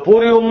 جو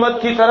پوری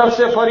امت کی طرف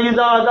سے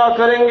فریضہ ادا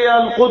کریں گے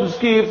القدس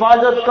کی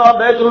حفاظت کا،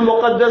 بیت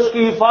المقدس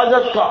کی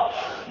حفاظت کا،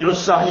 جو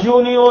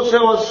صہیونیوں سے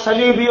اور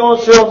صلیبیوں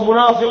سے اور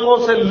منافقوں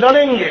سے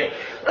لڑیں گے،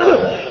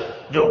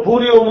 جو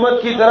پوری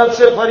امت کی طرف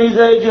سے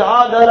فریضہ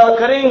جہاد ادا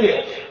کریں گے،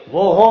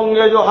 وہ ہوں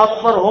گے جو حق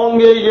پر ہوں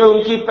گے، یہ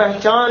ان کی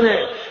پہچان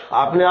ہے۔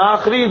 آپ نے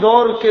آخری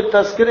دور کے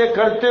تذکرے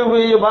کرتے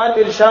ہوئے یہ بات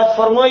ارشاد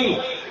فرمائی،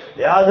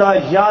 لہذا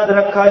یاد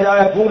رکھا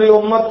جائے، پوری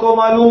امت کو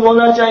معلوم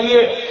ہونا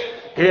چاہیے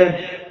کہ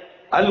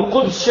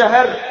القدس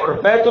شہر اور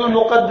بیت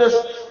المقدس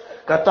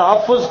کا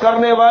تحفظ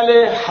کرنے والے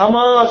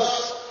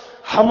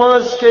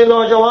حماس کے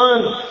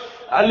نوجوان،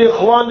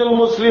 الاخوان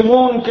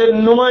المسلمون کے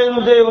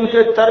نمائندے، ان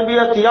کے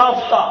تربیت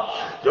یافتہ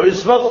جو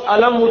اس وقت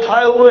علم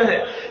اٹھائے ہوئے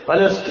ہیں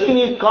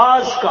فلسطینی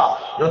کاز کا،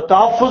 جو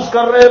تحفظ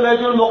کر رہے ہیں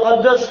بیت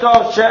المقدس کا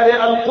اور شہر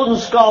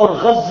القدس کا اور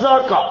غزہ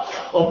کا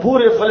اور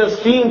پورے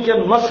فلسطین کے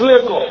مسئلے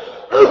کو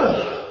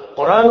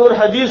قرآن اور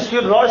حدیث کی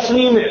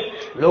روشنی میں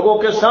لوگوں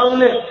کے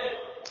سامنے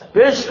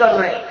پیش کر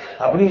رہے ہیں،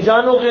 اپنی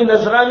جانوں کے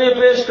نذرانے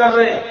پیش کر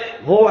رہے ہیں،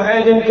 وہ ہیں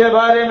جن کے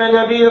بارے میں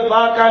نبی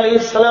پاک علیہ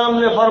السلام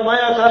نے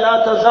فرمایا تھا لا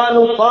تزال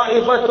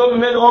طائفة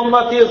من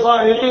امتی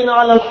ظاہرین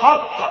علی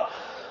الحق،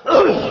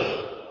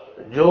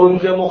 جو ان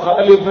کے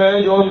مخالف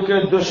ہیں، جو ان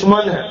کے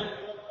دشمن ہیں،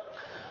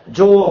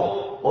 جو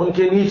ان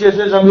کے نیچے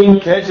سے زمین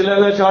کھینچ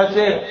لینا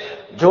چاہتے ہیں،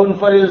 جو ان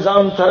پر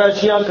الزام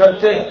تراشیاں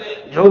کرتے ہیں،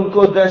 جو ان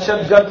کو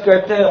دہشت گرد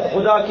کہتے ہیں،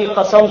 خدا کی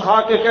قسم کھا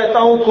کے کہتا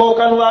ہوں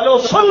کوکن والوں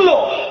سن لو،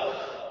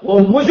 وہ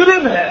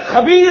مجرم ہے،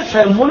 خبیث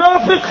ہے،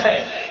 منافق ہے،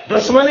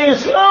 دشمن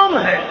اسلام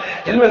ہے،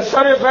 جن میں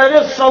سر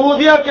فہرست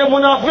سعودیہ کے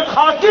منافق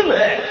حاکم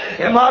ہیں،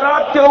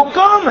 امارات کے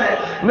حکام ہیں،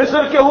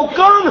 مصر کے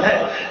حکام ہیں،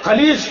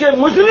 خلیج کے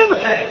مجرم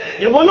ہیں۔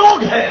 یہ وہ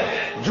لوگ ہیں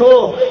جو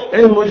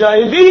ان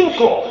مجاہدین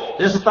کو،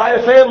 اس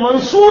طائفہ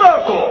منصورہ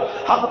کو،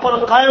 حق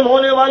پر قائم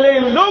ہونے والے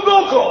ان لوگوں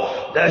کو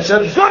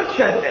دہشت گرد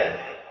کہتے ہیں۔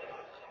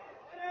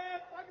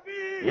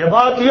 یہ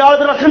بات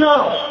یاد رکھنا،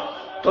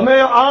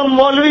 تمہیں عام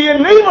مولوی یہ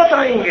نہیں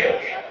بتائیں گے،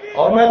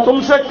 اور میں تم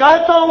سے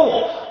کہتا ہوں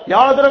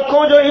یاد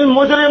رکھو، جو ان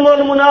مجرم اور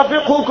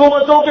منافق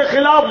حکومتوں کے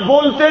خلاف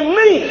بولتے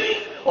نہیں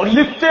اور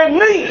لکھتے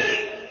نہیں،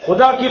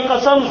 خدا کی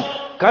قسم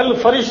کل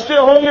فرشتے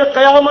ہوں گے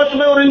قیامت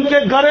میں اور ان کے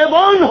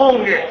گریبان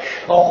ہوں گے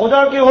اور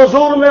خدا کے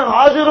حضور میں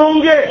حاضر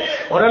ہوں گے،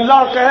 اور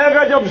اللہ کہے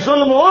گا جب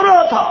ظلم ہو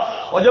رہا تھا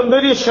اور جب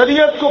میری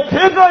شریعت کو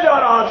پھینکا جا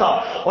رہا تھا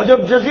اور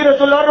جب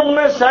جزیرۃ العرب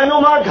میں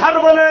سینما گھر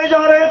بنائے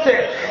جا رہے تھے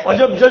اور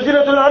جب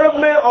جزیرۃ العرب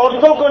میں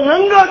عورتوں کو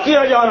ننگا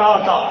کیا جا رہا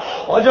تھا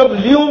اور جب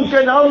لیون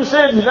کے نام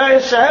سے نئے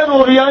شہر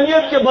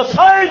اوریانیت کے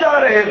بسائے جا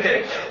رہے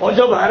تھے اور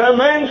جب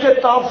حرمین کے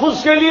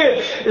تحفظ کے لیے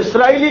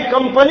اسرائیلی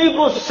کمپنی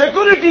کو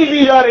سیکورٹی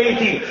دی جا رہی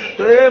تھی،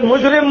 تو اے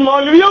مجرم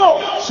مولویوں،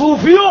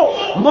 صوفیوں،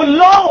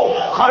 ملاؤں،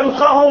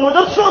 خانقاہوں،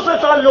 مدرسوں سے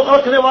تعلق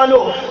رکھنے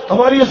والوں،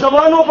 تمہاری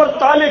زبانوں پر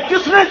تالے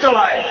کس نے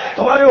چڑھائے؟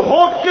 تمہارے ہوٹ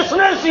کس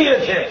نے سیے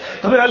تھے؟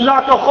 تمہیں اللہ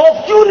کا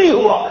خوف کیوں نہیں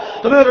ہوا؟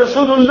 تمہیں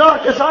رسول اللہ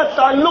کے ساتھ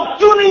تعلق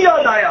کیوں نہیں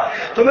یاد آیا؟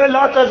 تمہیں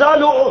لا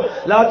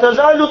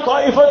تزال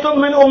طائفة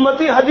من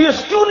امتی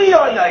حدیث کیوں نہیں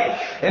یاد آئی؟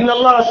 ان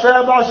اللہ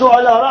سيبعث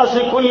على راس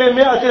كل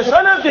 100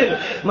 سنة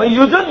من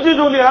يجدد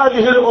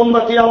لهذه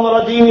الامة امر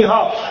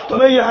دينها۔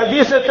 تمہیں یہ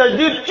حدیث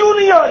تجدید کیوں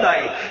نہیں یاد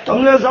آئی؟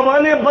 تم نے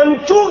زبانیں بند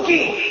کیوں کی؟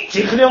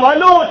 چیخنے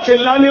والوں،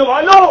 چلانے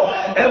والوں،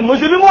 اے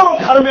مجرموں،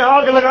 گھر میں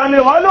آگ لگانے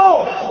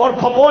والوں اور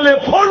پھپولے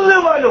پھوڑنے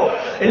والوں،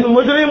 ان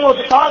مجرموں،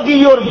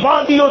 طاغی اور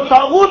باغی اور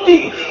طاغوتی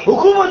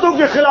حکومتوں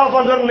کے خلاف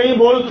اگر نہیں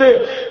بولتے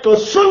تو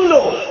سن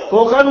لو،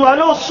 کوکن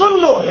والوں سن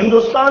لو،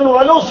 ہندوستان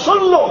والوں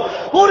سن لو،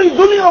 پوری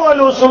دنیا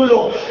والوں سن لو،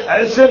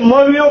 ایسے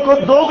مولویوں کو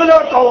دوغلا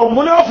کہو،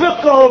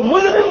 منافق کہو،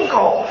 مجرم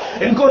کہو،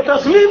 ان کو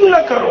تسلیم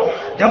نہ کرو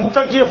جب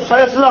تک یہ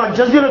فیصلہ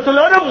جزیرۃ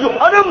العرب جو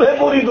حرم ہے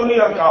پوری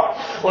دنیا کا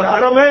اور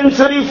حرمین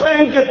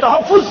شریفین کے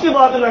تحفظ کی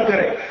بات نہ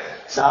کرے۔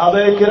 صحابہ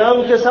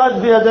کرام کے ساتھ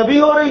بے ادبی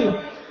ہو رہی،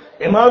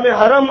 امام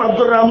حرم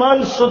عبد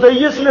الرحمن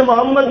سدیس نے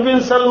محمد بن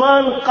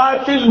سلمان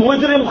قاتل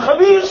مجرم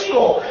خبیث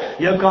کو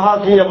یہ کہا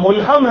کہ یہ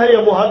ملہم ہے،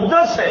 یہ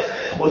محدث ہے۔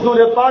 حضور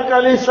پاک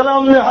علیہ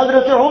السلام نے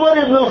حضرت عمر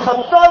بن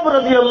الخطاب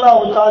رضی اللہ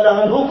تعالی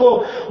عنہ کو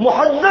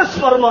محدث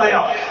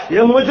فرمایا۔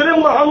 یہ مجرم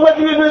محمد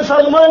بن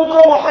سلمان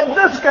کو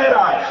محدث کہہ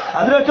رہا ہے،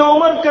 حضرت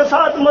عمر کے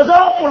ساتھ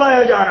مذاق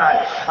اڑایا جا رہا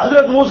ہے،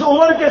 حضرت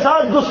عمر کے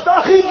ساتھ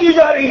گستاخی کی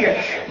جا رہی ہے۔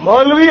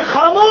 مولوی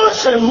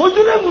خاموش ہے،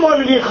 مجرم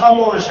مولوی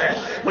خاموش ہے،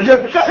 مجھے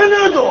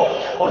کہنے دو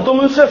اور تم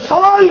ان سے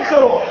سوال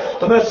کرو۔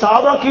 تمہیں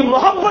صحابہ کی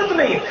محبت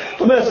نہیں،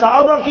 تمہیں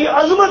صحابہ کی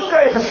عظمت کا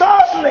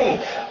احساس نہیں۔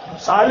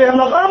 صالح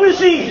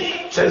مقامسی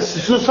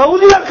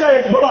سعودیہ کا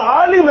ایک بڑا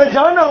عالم ہے،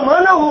 جانا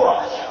مانا ہوا،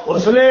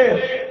 اس نے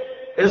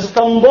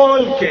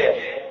استنبول کے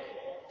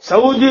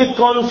سعودی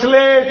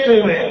کونسلیٹ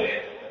میں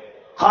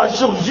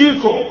خاشقجی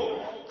کو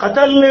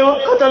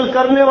قتل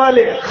کرنے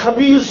والے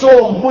خبیثوں،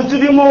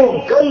 مجرموں،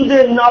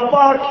 گندے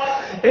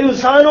ناپاک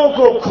انسانوں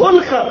کو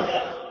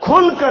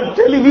کھل کر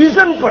ٹیلی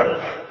ویژن پر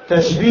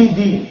تشبیہ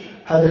دی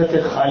حضرت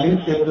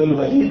خالد بن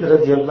الولید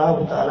رضی اللہ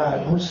تعالی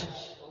عنہ سے،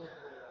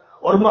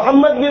 اور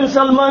محمد بن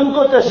سلمان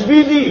کو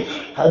تشبیہ دی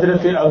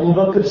حضرت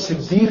ابوبکر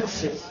صدیق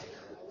سے۔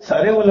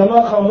 سارے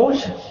علماء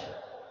خاموش ہیں۔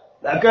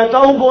 میں کہتا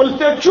ہوں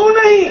بولتے کیوں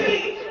نہیں؟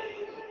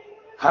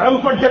 حرم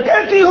پر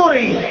ڈکیتی ہو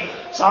رہی ہے،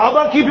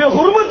 صحابہ کی بے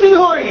حرمتی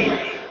ہو رہی ہے،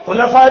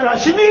 خلفائے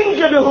راشدین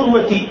کی بے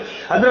حرمتی،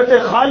 حضرت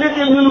خالد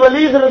بن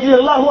الولید رضی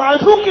اللہ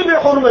عنہ کی بے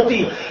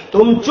حرمتی،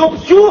 تم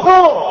چپ کیوں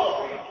ہو؟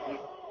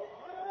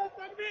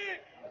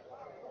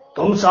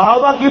 تم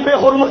صحابہ کی بے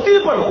حرمتی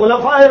پر،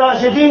 خلفائے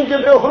راشدین کی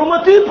بے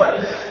حرمتی پر،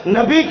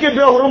 نبی کی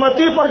بے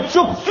حرمتی پر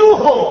چپ کیوں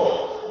ہو؟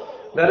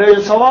 میرا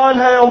یہ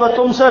سوال ہے اور میں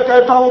تم سے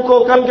کہتا ہوں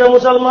کوکن کے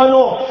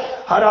مسلمانوں،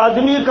 ہر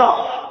آدمی کا،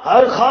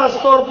 ہر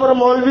خاص طور پر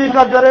مولوی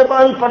کا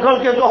گریبان پکڑ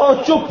کے کہو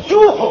چپ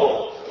کیوں ہو؟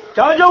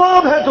 کیا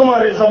جواب ہے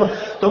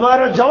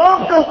تمہارا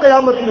جواب کل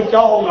قیامت میں کیا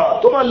ہوگا؟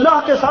 تم اللہ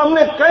کے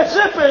سامنے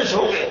کیسے پیش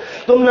ہوگے؟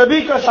 تم نبی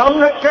کا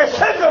سامنے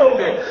کیسے کرو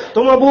گے؟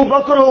 تم ابو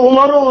بکر و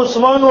عمر و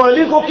عثمان و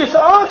علی کو کس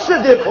آنکھ سے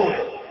دیکھو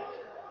گے؟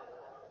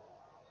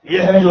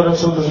 یہ ہے جو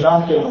رسول اللہ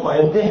کے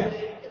نمائندے ہیں،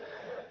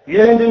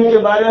 یہ ہیں جن کے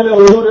بارے میں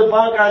حضور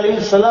پاک علیہ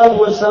السلام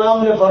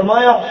والسلام نے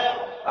فرمایا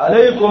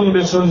علیکم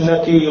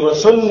بسنتی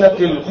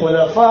وسنت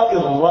الخلفاء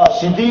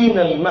الراشدین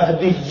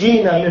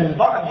المہدیین من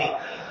بعدی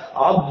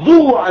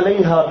عضوا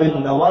علیہا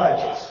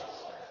بالنواجذ۔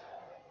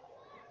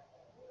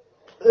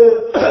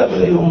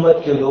 میری امت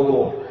کے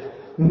لوگوں،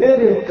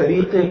 میرے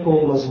طریقے کو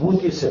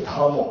مضبوطی سے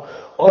تھامو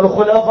اور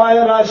خلفائے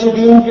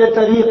راشدین کے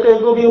طریقے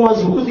کو بھی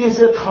مضبوطی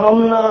سے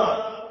تھامنا،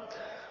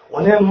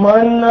 انہیں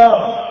ماننا۔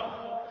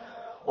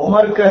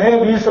 عمر کہیں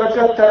 20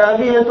 رکعت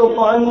تراویح ہے تو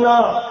ماننا،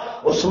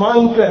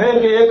 عثمان کہیں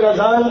کہ ایک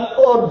اذان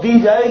اور دی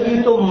جائے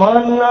گی تو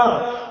ماننا،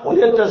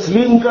 انہیں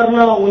تسلیم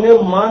کرنا، انہیں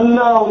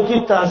ماننا، ان کی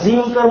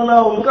تعظیم کرنا،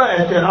 ان کا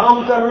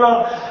احترام کرنا،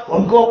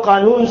 ان کو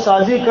قانون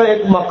سازی کا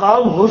ایک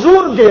مقام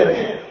حضور دے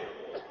رہے ہیں۔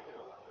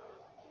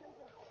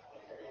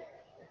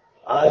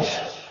 آج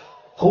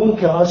خون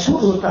کے آنسو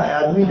ہوتا ہے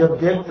آدمی جب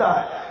دیکھتا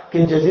ہے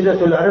کہ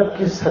جزیرۃ العرب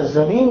کی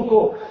سرزمین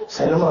کو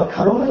سینما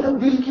گھروں میں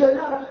تبدیل کیا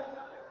جا رہا ہے۔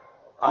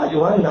 آج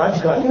وہاں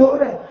ناچ گانے ہو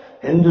رہے ہیں۔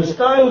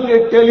 ہندوستان کے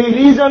ٹیلی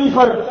ویژن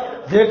پر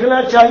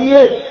دیکھنا چاہیے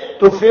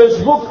تو فیس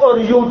بک اور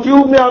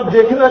یوٹیوب میں آپ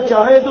دیکھنا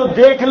چاہیں تو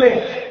دیکھ لیں،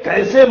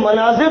 کیسے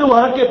مناظر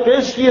وہاں کے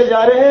پیش کیے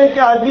جا رہے ہیں کہ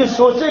آدمی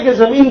سوچے کہ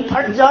زمین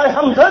پھٹ جائے،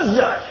 ہم دھس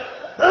جائیں۔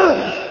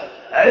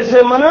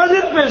 ایسے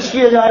مناظر پیش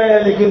کیے جا رہے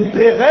ہیں، لیکن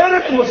بے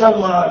غیرت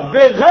مسلمان،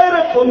 بے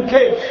غیرت ان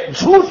کے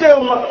جھوٹے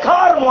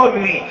مکار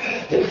مولوی،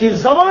 جن کی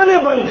زبانیں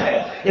بند ہیں،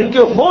 ان کے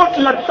ہونٹ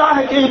لگتا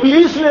ہے کہ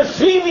ابلیس نے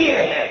سی دیے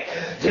ہیں،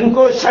 جن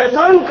کو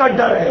شیطان کا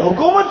ڈر ہے،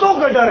 حکومتوں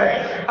کا ڈر ہے،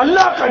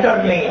 اللہ کا ڈر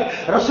نہیں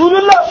ہے، رسول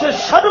اللہ سے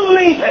شرم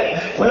نہیں ہے،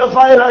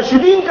 خلفائے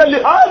راشدین کا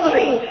لحاظ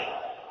نہیں ہے۔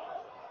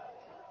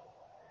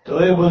 تو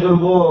اے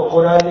بزرگوں،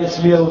 قرآن اس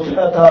لیے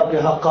اترا تھا کہ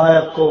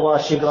حقائق کو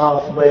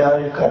واشگاف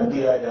بیان کر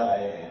دیا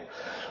جائے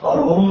اور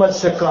امت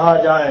سے کہا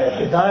جائے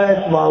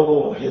ہدایت مانگو،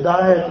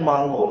 ہدایت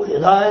مانگو،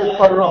 ہدایت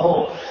پر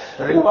رہو،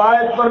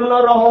 روایت پر نہ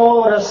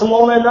رہو،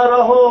 رسموں میں نہ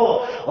رہو،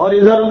 اور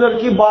ادھر ادھر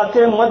کی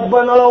باتیں مت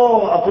بناؤ،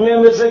 اپنے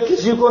میں سے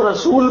کسی کو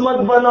رسول مت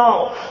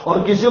بناؤ اور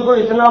کسی کو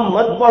اتنا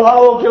مت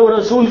پڑھاؤ کہ وہ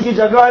رسول کی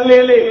جگہ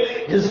لے لے۔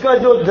 جس کا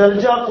جو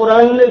درجہ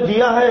قرآن نے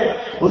دیا ہے،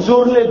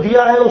 حضور نے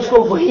دیا ہے، اس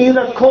کو وہیں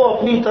رکھو،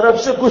 اپنی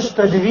طرف سے کچھ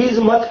تجویز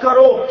مت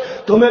کرو۔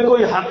 تمہیں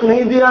کوئی حق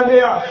نہیں دیا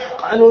گیا،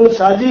 قانون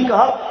سازی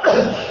کا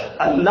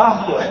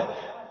اللہ کو ہے،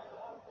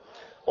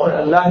 اور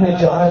اللہ نے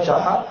جہاں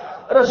چاہا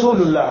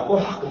رسول اللہ کو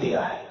حق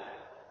دیا ہے۔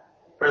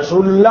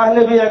 رسول اللہ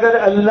نے بھی اگر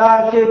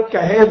اللہ کے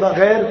کہے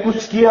بغیر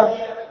کچھ کیا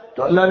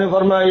تو اللہ نے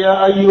فرمایا یا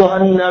ایھا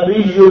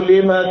النبی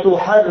لما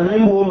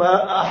تحرم ما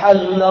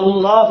احل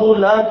اللہ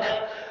لک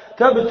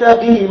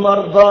تبتغی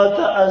مرضات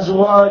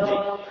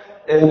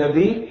ازواجک۔ اے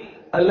نبی،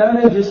 اللہ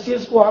نے جس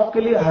چیز کو آپ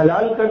کے لیے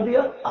حلال کر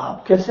دیا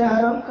آپ کیسے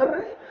حرام کر رہے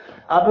ہیں؟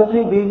 آپ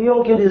اپنی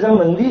بیویوں کی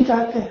رضامندی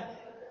چاہتے ہیں۔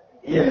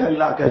 یہ ہے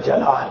اللہ کا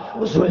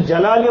جلال، ذو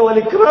الجلال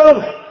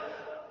والاکرام ہے۔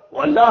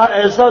 واللہ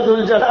ایسا ذو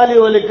الجلال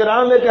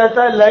والاکرام میں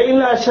کہتا ہے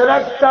لئن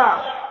اشرکت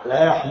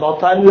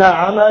لیحبطن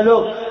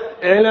عملک،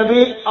 اے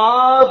نبی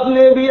آپ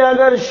نے بھی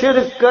اگر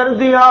شرک کر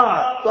دیا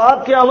تو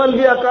آپ کے عمل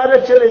بھی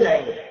اکارت چلے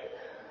جائیں گے.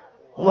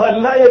 وہ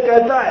اللہ یہ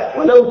کہتا ہے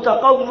وَلَوْ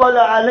تَقَوَّلَ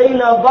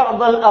عَلَيْنَا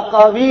بَعْضَ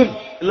الْأَقَاوِيلِ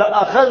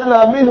لَأَخَذْنَا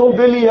مِنْهُ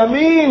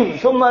بِالْيَمِينِ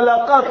ثُمَّ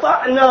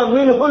لَقَطَعْنَا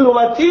مِنْهُ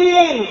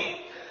الْوَتِينَ.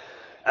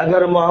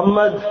 اگر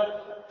محمد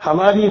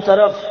ہماری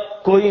طرف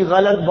کوئی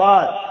غلط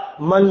بات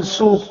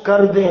منسوخ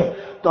کر دیں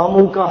تو ہم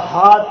ان کا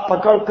ہاتھ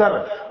پکڑ کر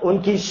ان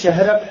کی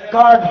شہرت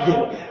کاٹ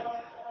دیں گے.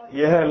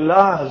 یہ ہے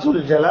اللہ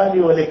ذوالجلال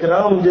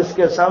والاکرام جس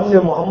کے سامنے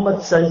محمد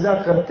سجدہ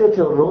کرتے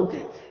تھے اور روتے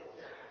تھے.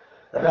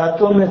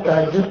 راتوں میں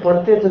تہجد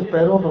پڑھتے تھے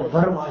پیروں پر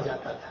ورم آ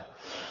جاتا تھا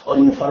اور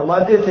یہ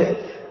فرماتے تھے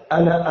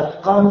انا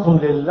اتقاکم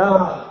للہ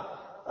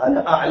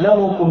انا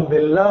اعلمکم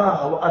باللہ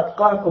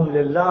واتقاکم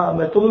للہ.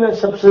 میں تم میں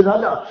سب سے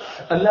زیادہ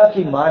اللہ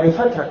کی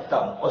معرفت رکھتا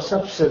ہوں اور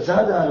سب سے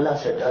زیادہ اللہ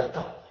سے ڈرتا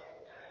ہوں.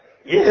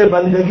 یہ ہے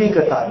بندگی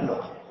کا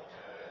تعلق.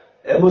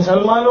 اے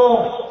مسلمانوں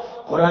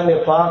قرآن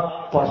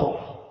پاک پڑھو،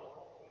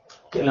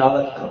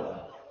 تلاوت کرو،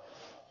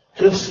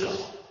 حفظ کرو.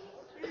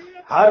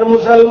 ہر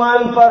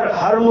مسلمان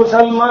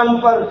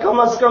پر کم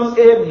از کم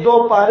 1-2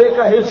 پارے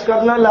کا حفظ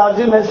کرنا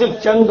لازم ہے.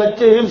 صرف چند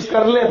بچے حفظ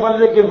کر لیں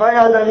فرض کفایہ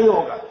ادا نہیں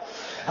ہوگا.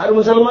 ہر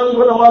مسلمان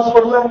کو نماز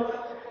پڑھنا ہے.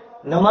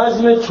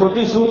 نماز میں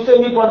چھوٹی صورتیں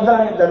بھی پڑھنا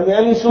ہے،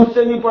 درمیانی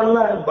صورتیں بھی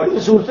پڑھنا ہے، بڑی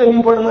صورتیں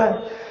بھی پڑھنا ہے.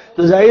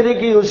 تو ظاہر ہے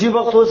کہ اسی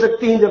وقت ہو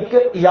سکتی ہیں جبکہ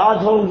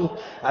یاد ہوں گی.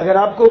 اگر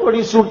آپ کو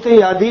بڑی صورتیں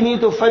یاد ہی نہیں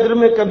تو فجر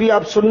میں کبھی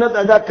آپ سنت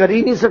ادا کر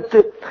ہی نہیں سکتے.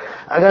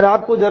 اگر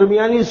آپ کو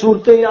درمیانی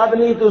صورتیں یاد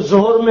نہیں تو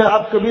ظہر میں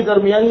آپ کبھی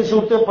درمیانی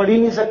صورتیں پڑھ ہی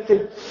نہیں سکتے.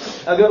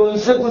 اگر ان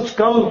سے کچھ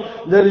کم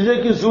درجے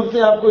کی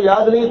صورتیں آپ کو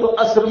یاد نہیں تو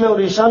عصر میں اور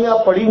عشاء میں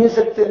آپ پڑھ ہی نہیں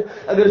سکتے.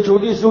 اگر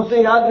چھوٹی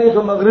صورتیں یاد نہیں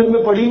تو مغرب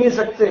میں پڑھ ہی نہیں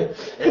سکتے.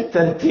 ایک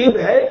ترتیب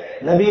ہے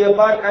نبی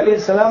پاک علیہ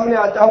السلام نے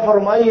عطا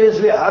فرمائی ہے. اس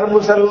لیے ہر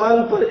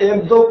مسلمان پر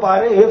 1-2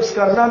 پارے حفظ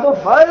کرنا تو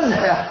فرض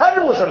ہے، ہر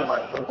مسلمان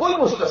پر، کوئی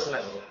مستثنی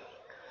نہیں.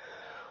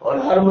 اور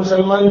ہر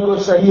مسلمان کو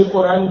صحیح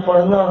قرآن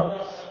پڑھنا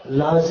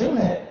لازم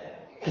ہے.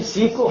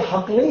 کسی کو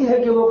حق نہیں ہے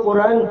کہ وہ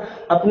قرآن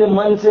اپنے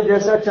من سے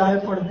جیسا چاہے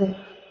پڑھ دے.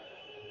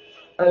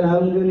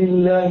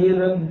 الحمدللہ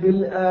رب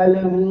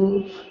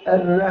العالمین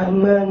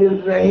الرحمن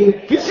الرحیم،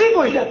 کسی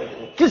کو اجازت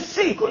نہیں،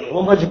 کسی کو نہیں.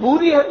 وہ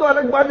مجبوری ہے تو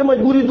الگ بات ہے،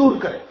 مجبوری دور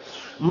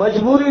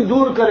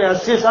کرے.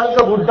 80 سال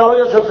کا بڈھا ہو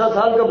یا 70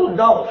 سال کا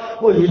بڈھا ہو،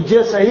 وہ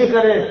ہجے صحیح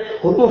کرے،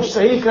 حروف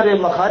صحیح کرے،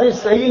 مخارج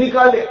صحیح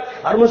نکالے.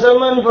 ہر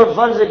مسلمان پر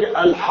فرض ہے کہ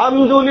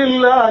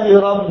الحمدللہ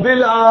رب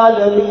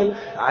العالمین،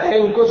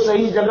 عین کو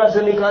صحیح جگہ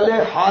سے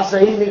نکالے، ہا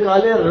صحیح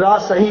نکالے، را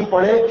صحیح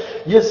پڑھے.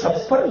 یہ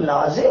سب پر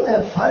لازم ہے،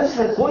 فرض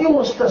ہے، کوئی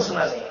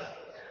مستثنا نہیں.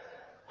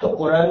 تو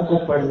قرآن کو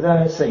پڑھنا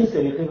ہے، صحیح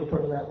طریقے سے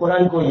پڑھنا ہے.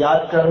 قرآن کو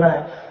یاد کرنا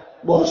ہے،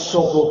 بہت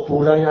سو کو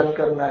پورا یاد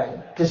کرنا ہے،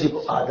 کسی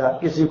کو آدھا،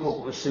 کسی کو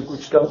اس سے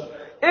کچھ کم.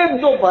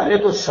 1-2 پارے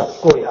تو سب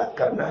کو یاد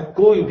کرنا ہے،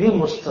 کوئی بھی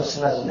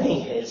مستثنا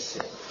نہیں ہے اس سے.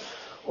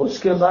 اس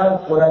کے بعد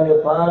قرآن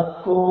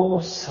پاک کو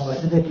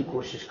سمجھنے کی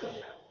کوشش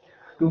کرنا،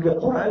 کیونکہ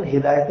قرآن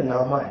ہدایت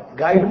نامہ ہے،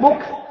 گائیڈ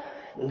بک.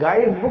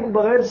 گائیڈ بک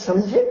بغیر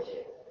سمجھے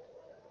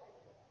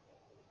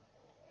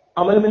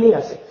عمل میں نہیں آ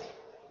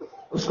سکتی.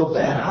 اس کو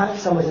بہرحال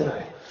سمجھنا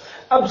ہے.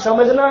 اب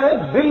سمجھنا ہے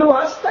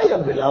بالواسطہ یا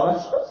بلا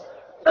واسطہ.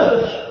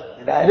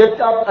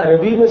 ڈائریکٹ آپ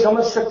عربی میں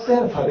سمجھ سکتے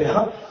ہیں،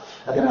 فبہا.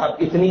 اگر آپ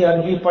اتنی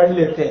عربی پڑھ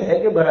لیتے ہیں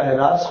کہ براہ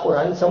راست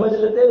قرآن سمجھ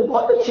لیتے ہیں،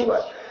 بہت اچھی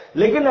بات.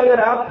 لیکن اگر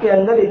آپ کے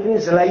اندر اتنی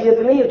صلاحیت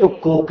نہیں ہے تو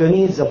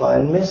کوکنی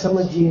زبان میں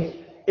سمجھیے،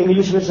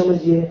 انگلش میں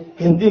سمجھیے،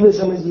 ہندی میں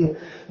سمجھیے،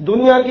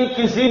 دنیا کی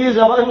کسی بھی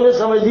زبان میں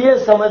سمجھیے.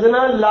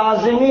 سمجھنا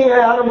لازمی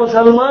ہے ہر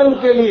مسلمان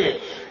کے لیے.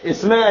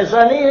 اس میں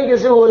ایسا نہیں ہے کہ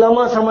صرف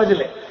علماء سمجھ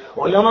لیں.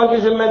 علماء کی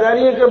ذمہ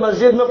داری ہے کہ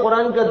مسجد میں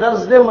قرآن کا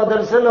درس دیں،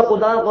 مدرسے میں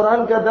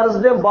قرآن کا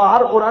درس دیں،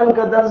 باہر قرآن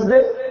کا درس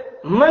دیں،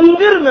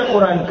 مندر میں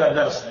قرآن کا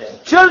درس دیں،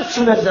 چرچ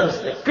میں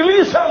درس دیں،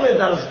 کلیسا میں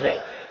درس دیں.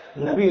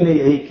 نبی نے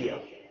یہی کیا.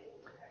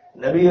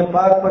 نبی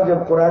پاک پر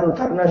جب قرآن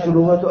اترنا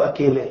شروع ہوا تو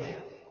اکیلے تھے.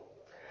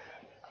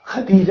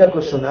 خدیجہ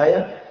کو سنایا،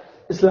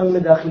 اسلام میں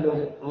داخل ہو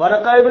گئے.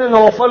 ورقہ ابن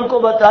نوفل کو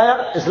بتایا،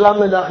 اسلام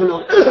میں داخل ہو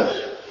گئے.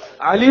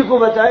 علی کو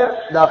بتایا،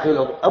 داخل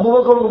ہو گئے. ابو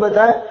بکر کو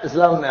بتایا،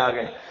 اسلام میں آ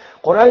گئے.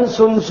 قرآن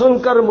سن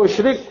کر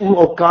مشرک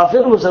و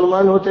کافر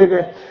مسلمان ہوتے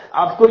گئے.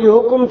 آپ کو یہ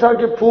حکم تھا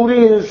کہ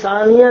پوری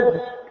انسانیت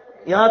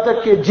یہاں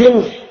تک کہ جن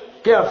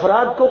کے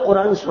افراد کو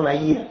قرآن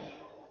سنائیے.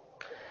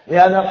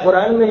 لہذا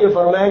قرآن میں یہ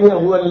فرمایا گیا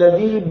هو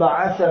الذی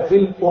بعث فی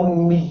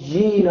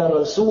الامیین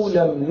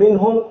رسولا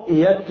منہم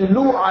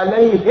یتلو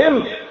علیہم.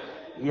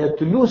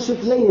 یتلو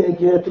صرف نہیں ہے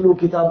کہ یتلو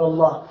کتاب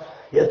اللہ،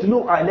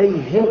 یتلو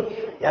علیہم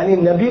یعنی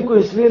نبی کو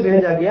اس لیے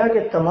بھیجا گیا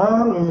کہ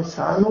تمام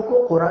انسانوں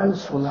کو قرآن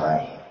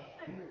سنائے.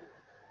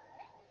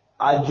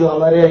 آج جو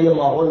ہمارے یہ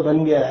ماحول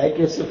بن گیا ہے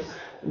کہ صرف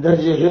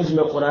درج حفظ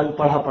میں قرآن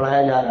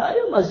پڑھایا جا رہا ہے،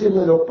 مسجد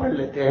میں لوگ پڑھ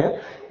لیتے ہیں،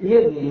 یہ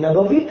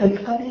نبوی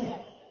طریقہ نہیں ہے.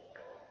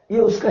 یہ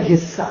اس کا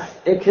حصہ ہے،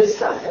 ایک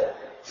حصہ ہے.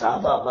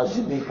 صحابہ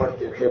مسجد بھی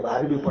پڑھتے تھے،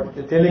 باہر بھی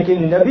پڑھتے تھے، لیکن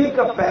نبی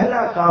کا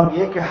پہلا کام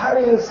یہ کہ ہر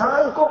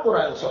انسان کو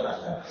قرآن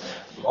سنانا.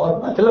 اور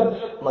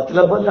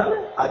مطلب بتانا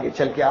آگے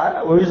چل کے آ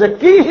رہا.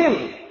 وَيُزَكِّيهِمْ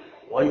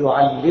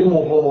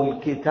وَيُعَلِّمُهُمُ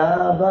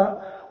الْكِتَابَ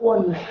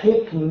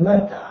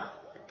وَالْحِكْمَةَ.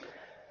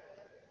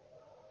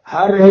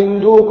 ہر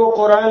ہندو کو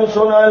قرآن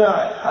سنانا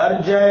ہے، ہر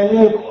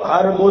جینی کو،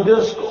 ہر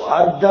بدھسٹ کو،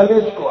 ہر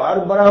دلت کو، ہر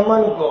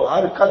برہمن کو،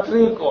 ہر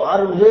کھتری کو،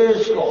 ہر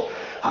ویش کو،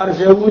 ہر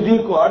یہودی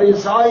کو، ہر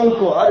عیسائی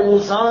کو، ہر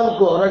انسان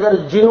کو. اور اگر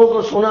جنوں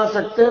کو سنا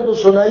سکتے ہیں تو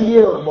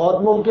سنائیے. اور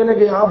بہت ممکن ہے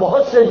کہ یہاں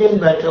بہت سے جن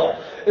بیٹھے ہوں،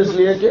 اس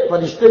لیے کہ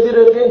فرشتے بھی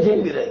رہتے ہیں،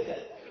 جن بھی رہتے ہیں.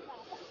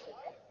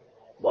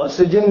 بہت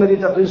سے جن میری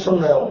تقریر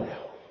سن رہے ہوں گے،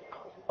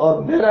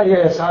 اور میرا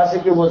یہ احساس ہے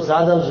کہ وہ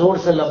زیادہ زور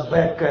سے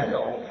لبیک کہہ رہے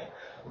ہوں گے.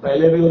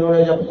 پہلے بھی انہوں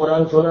نے جب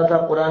قرآن سنا تھا،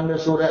 قرآن میں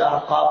سورہ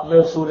احقاف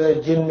میں سورہ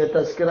جن میں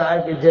تذکرہ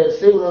ہے کہ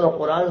جیسے ہی انہوں نے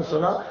قرآن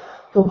سنا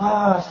تو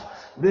بس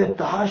بے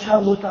تحاشا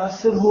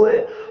متاثر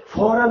ہوئے،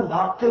 فوراً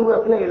بھاگتے ہوئے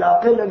اپنے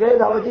علاقے میں گئے،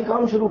 دعوتی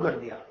کام شروع کر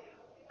دیا.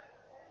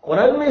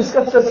 قرآن میں اس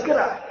کا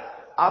تذکرہ ہے.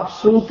 آپ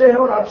سنتے ہیں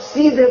اور آپ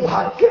سیدھے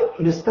بھاگ کے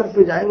بستر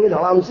پہ جائیں گے،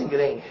 آرام سے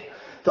گریں گے.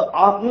 تو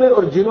آپ میں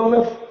اور جنوں میں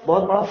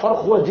بہت بڑا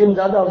فرق ہوا. جن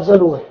زیادہ افضل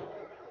ہوئے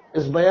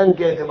اس بیان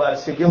کے اعتبار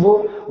سے کہ وہ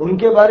ان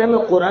کے بارے میں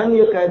قرآن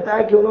یہ کہتا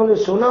ہے کہ انہوں نے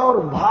سنا اور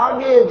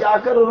بھاگے جا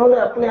کر انہوں نے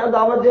اپنے یہاں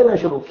دعوت دینا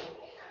شروع کی.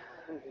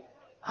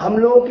 ہم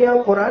لوگوں کے یہاں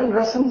قرآن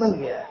رسم بن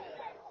گیا ہے.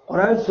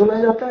 قرآن سنا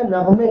جاتا ہے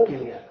نغمے کے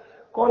لیے.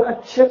 کون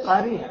اچھے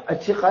قاری ہیں؟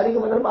 اچھے قاری کا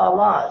مطلب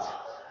آواز،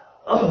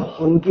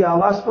 ان کی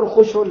آواز پر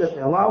خوش ہو لیتے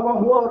ہیں. واہ واہ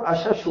ہوا اور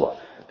اشش ہوا،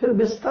 پھر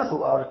بستر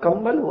ہوا اور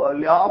کمبل ہوا،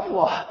 لحاف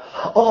ہوا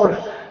اور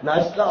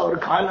ناشتہ اور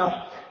کھانا.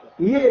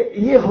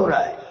 یہ ہو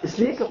رہا ہے اس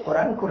لیے کہ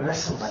قرآن کو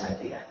رسم بنا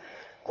دیا ہے.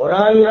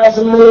 قرآن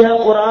رسم نہیں ہے.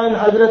 قرآن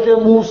حضرت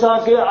موسیٰ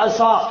کے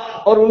عصا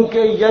اور ان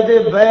کے ید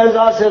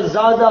بیضا سے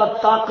زیادہ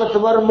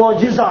طاقتور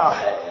معجزہ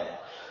ہے.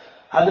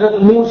 حضرت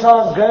موسیٰ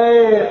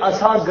گئے،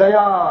 عصا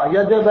گیا،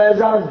 ید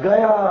بیضا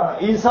گیا،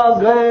 عیسیٰ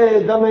گئے،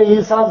 دم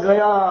عیسیٰ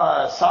گیا.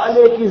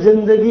 سالے کی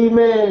زندگی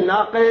میں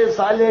ناقہ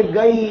سالے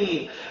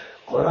گئی.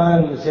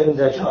 قرآن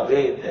زندہ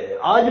جاوید ہے.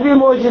 آج بھی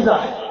معجزہ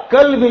ہے،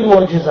 کل بھی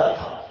معجزہ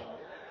تھا،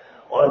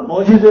 اور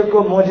معجزے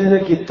کو معجزے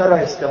کی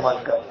طرح استعمال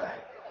کرنا ہے.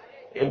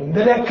 یہ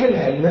میریکل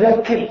ہے،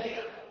 میریکل.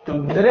 تو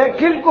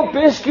میریکل کو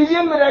پیش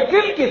کیجئے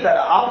میریکل کی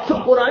طرح. آپ تو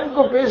قرآن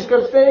کو پیش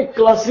کرتے ہیں ایک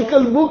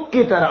کلاسیکل بک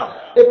کی طرح،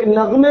 ایک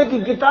نغمے کی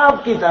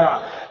کتاب کی طرح،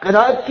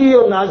 قرات کی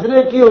اور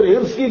ناظرے کی اور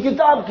حفظ کی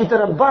کتاب کی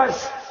طرح.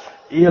 بس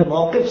یہ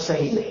موقف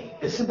صحیح نہیں،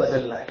 اسے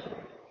بدلنا ہے.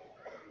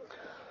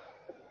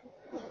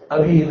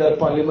 ابھی ادھر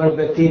پارلیمنٹ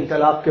میں 3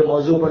 طلاق کے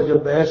موضوع پر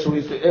جب بحث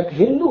ہوئی تو ایک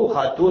ہندو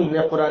خاتون نے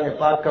قرآن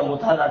پاک کا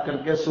مطالعہ کر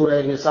کے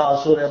سورہ نساء،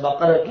 سورہ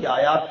بقرہ کی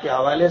آیات کے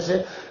حوالے سے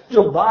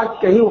جو بات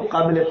کہی وہ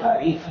قابل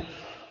تعریف ہے.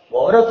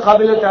 وہ عورت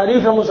قابل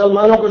تعریف ہے.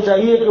 مسلمانوں کو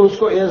چاہیے کہ اس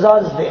کو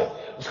اعزاز دیں،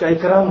 اس کا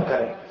اکرام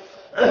کریں.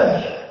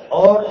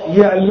 اور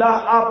یہ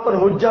اللہ آپ پر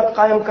حجت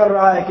قائم کر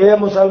رہا ہے کہ اے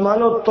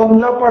مسلمانوں تم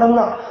نہ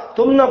پڑھنا،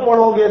 تم نہ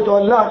پڑھو گے تو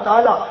اللہ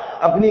تعالیٰ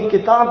اپنی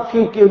کتاب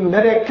کی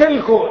میریکل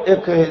کو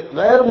ایک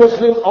غیر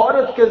مسلم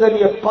عورت کے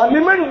ذریعے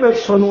پارلیمنٹ میں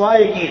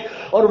سنوائے گی.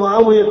 اور وہاں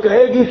وہ یہ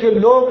کہے گی کہ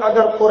لوگ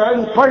اگر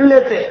قرآن پڑھ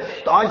لیتے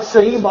تو آج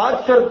صحیح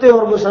بات کرتے،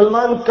 اور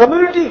مسلمان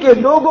کمیونٹی کے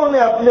لوگوں نے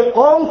اپنے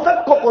قوم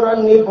تک کو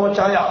قرآن نہیں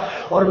پہنچایا.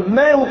 اور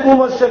میں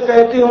حکومت سے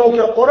کہتی ہوں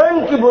کہ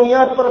قرآن کی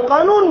بنیاد پر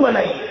قانون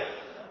بنائیے.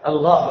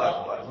 اللہ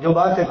اکبر. جو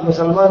بات ایک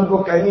مسلمان کو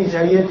کہنی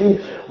چاہیے تھی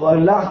وہ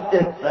اللہ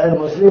ایک غیر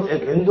مسلم،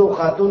 ایک ہندو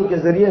خاتون کے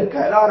ذریعے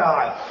کہلا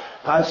رہا ہے.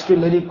 کاش کہ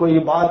میری کوئی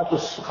بات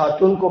اس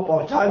خاتون کو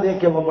پہنچا دے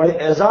کہ وہ بڑے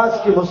اعزاز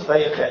کی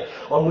مستحق ہے.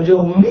 اور مجھے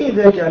امید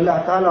ہے کہ اللہ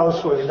تعالیٰ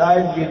اس کو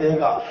ہدایت بھی دے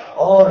گا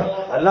اور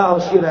اللہ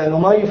اس کی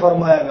رہنمائی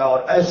فرمائے گا، اور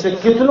ایسے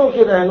کتنوں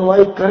کی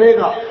رہنمائی کرے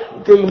گا.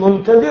 دل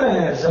منتظر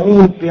ہے،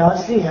 زمین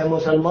پیاسی ہے.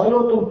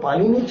 مسلمانوں تم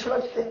پانی نہیں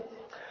چھڑکتے.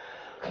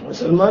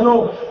 مسلمانوں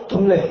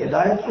تم نے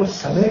ہدایت کو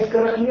سمیٹ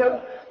کر رکھ لیا.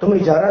 تم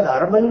اجارہ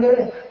دار بن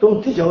گئے، تم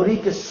تجوری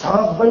کے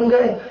سانپ بن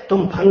گئے،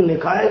 تم پھل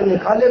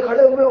نکالے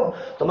کھڑے ہوئے ہو.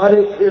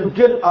 تمہارے ارد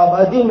گرد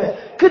آبادی میں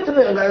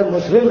کتنے غیر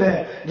مسلم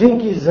ہیں جن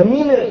کی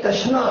زمینیں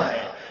تشنا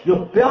ہیں، جو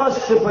پیاس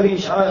سے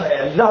پریشان ہے،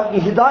 اللہ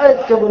کی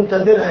ہدایت کے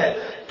منتظر ہے.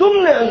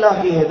 تم نے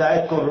اللہ کی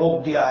ہدایت کو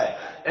روک دیا ہے.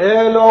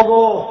 اے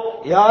لوگوں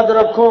یاد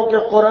رکھو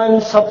کہ قرآن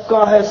سب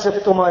کا ہے،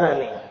 صرف تمہارا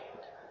نہیں.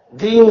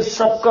 دین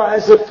سب کا ہے،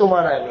 صرف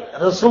تمہارا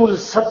نہیں. رسول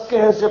سب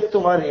کے ہیں، صرف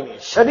تمہاری نہیں.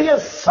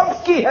 شریعت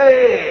سب کی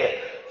ہے،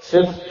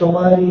 صرف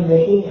تمہاری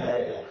نہیں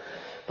ہے.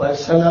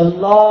 پرسن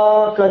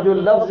اللہ کا جو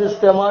لفظ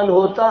استعمال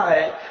ہوتا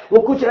ہے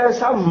وہ کچھ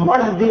ایسا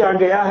مڑھ دیا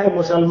گیا ہے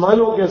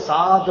مسلمانوں کے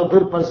ساتھ. اور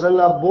پھر پرسن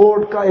اللہ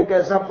بورڈ کا ایک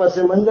ایسا پس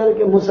منظر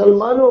کہ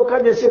مسلمانوں کا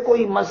جیسے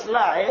کوئی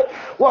مسئلہ ہے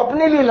وہ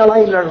اپنے لیے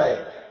لڑائی لڑ رہے.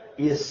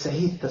 یہ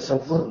صحیح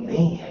تصور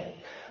نہیں ہے.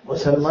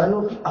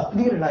 مسلمانوں کی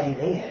اپنی لڑائی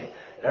نہیں ہے،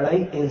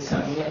 لڑائی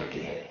انسانیت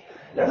کی ہے،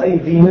 لڑائی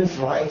ویمنس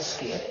رائٹس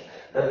کی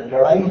ہے،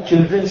 لڑائی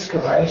چلڈرنس کے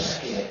رائٹس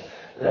کی ہے،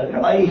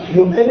 لڑائی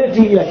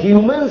ہیومینٹی یا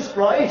ہیومنس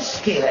رائٹس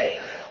کی ہے.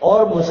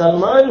 اور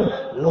مسلمان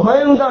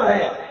نمائندہ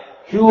ہیں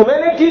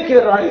ہیومینٹی کے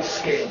رائٹس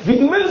کے،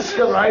 ویمنس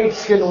کے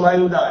رائٹس کے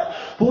نمائندہ ہے.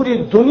 پوری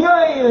دنیا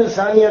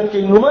انسانیت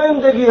کی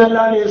نمائندگی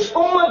اللہ نے اس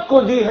امت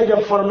کو دی ہے جب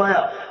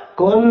فرمایا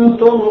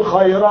کنتم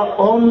خیر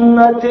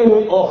امت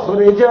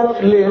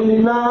اخرجت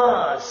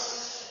للناس.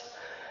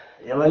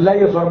 جب اللہ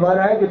یہ فرما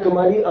رہا ہے کہ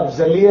تمہاری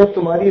افضلیت،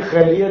 تمہاری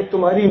خیریت،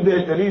 تمہاری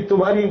بہتری،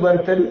 تمہاری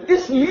برتری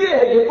اس لیے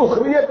ہے کہ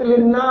اخرجت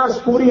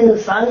للناس، پوری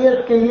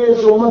انسانیت کے لیے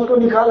اس امت کو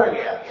نکالا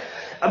گیا.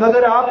 اب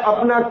اگر آپ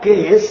اپنا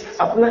کیس،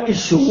 اپنا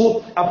ایشو،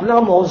 اپنا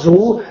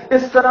موضوع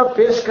اس طرح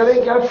پیش کریں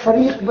کہ آپ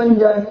فریق بن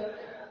جائیں،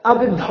 آپ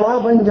ایک دھڑا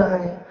بن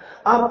جائیں،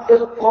 آپ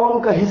ایک قوم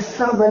کا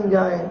حصہ بن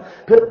جائیں،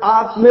 پھر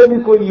آپ میں بھی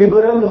کوئی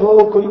لبرل ہو،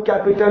 کوئی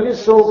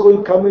کیپٹلسٹ ہو، کوئی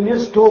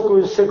کمیونسٹ ہو،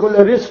 کوئی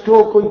سیکولرسٹ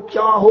ہو، کوئی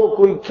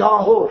کیا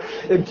ہو،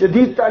 ایک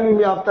جدید تعلیم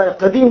یافتہ، ایک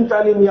قدیم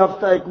تعلیم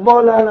یافتہ، ایک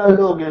مولانا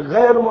لوگ، ایک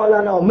غیر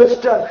مولانا،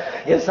 مسٹر،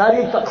 یہ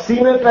ساری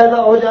تقسیمیں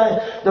پیدا ہو جائیں،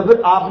 تو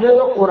پھر آپ نے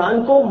تو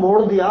قرآن کو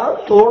موڑ دیا،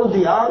 توڑ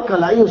دیا،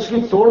 کلائی اس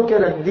کی توڑ کے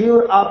رکھ دی،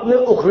 اور آپ نے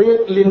اخری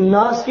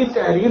للناس کی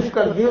تحریف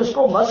کر دی، اس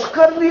کو مسخ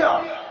کر دیا۔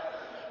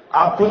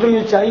 آپ کو تو یہ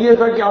چاہیے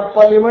تھا کہ آپ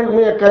پارلیمنٹ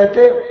میں یہ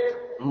کہتے،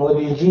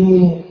 مودی جی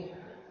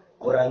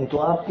قرآن تو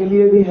آپ کے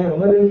لیے بھی ہے،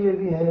 ہمارے لیے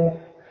بھی ہے،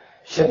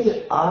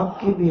 شریعت آپ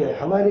کی بھی ہے،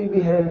 ہماری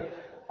بھی ہے،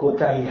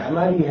 کوتاہی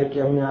ہماری ہے کہ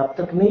ہم نے آپ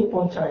تک نہیں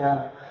پہنچایا،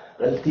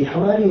 غلطی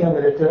ہماری ہے، ہم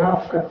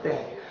اعتراف کرتے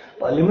ہیں،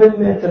 پارلیمنٹ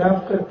میں اعتراف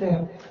کرتے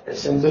ہیں،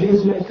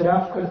 اسمبلیز میں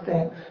اعتراف کرتے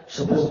ہیں،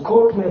 سپریم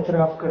کورٹ میں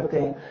اعتراف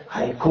کرتے ہیں،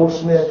 ہائی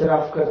کورٹس میں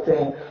اعتراف کرتے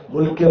ہیں،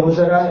 ملک کے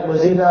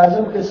وزیر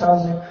اعظم کے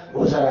سامنے،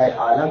 وزرائے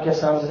اعلیٰ کے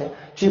سامنے،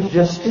 چیف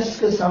جسٹس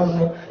کے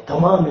سامنے،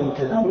 تمام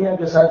انتظامیہ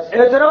کے ساتھ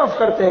اعتراف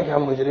کرتے ہیں کہ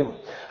ہم مجرم،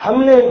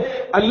 ہم نے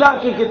اللہ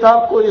کی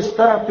کتاب کو اس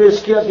طرح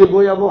پیش کیا کہ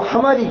گویا وہ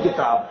ہماری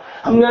کتاب،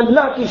 ہم نے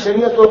اللہ کی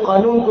شریعت و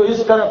قانون کو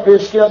اس طرح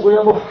پیش کیا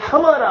گویا وہ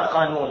ہمارا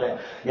قانون ہے،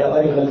 یہ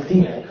ہماری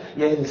غلطی ہے،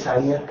 یہ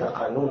انسانیت کا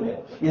قانون ہے،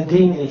 یہ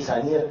دین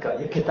انسانیت کا،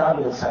 یہ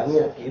کتاب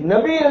انسانیت کی،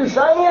 نبی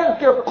انسانیت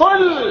کے،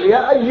 قل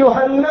یا ایھا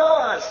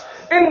الناس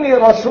انی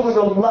رسول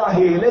اللہ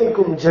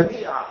الیکم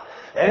جمیعا،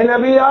 اے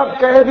نبی آپ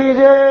کہہ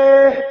دیجئے،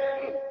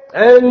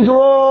 اے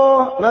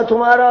ہندوؤں میں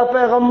تمہارا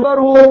پیغمبر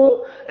ہوں،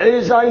 اے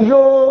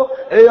عیسائیوں،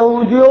 اے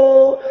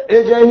یہودیوں،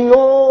 اے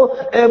جینیوں،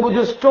 اے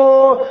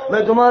بدھسٹوں،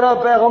 میں تمہارا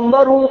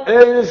پیغمبر ہوں، اے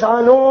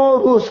انسانوں،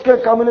 روس کے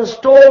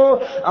کمیونسٹوں،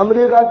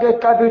 امریکہ کے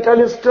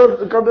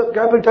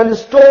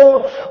کیپٹلسٹوں،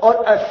 اور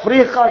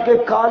افریقہ کے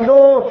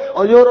کالوں،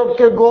 اور یورپ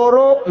کے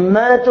گوروں،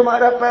 میں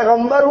تمہارا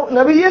پیغمبر ہوں۔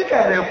 نبی یہ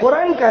کہہ رہے ہیں،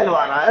 قرآن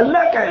کہلوا رہا ہے،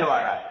 اللہ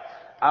کہلوا رہا ہے۔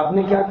 آپ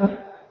نے کیا کہا؟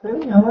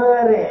 نبی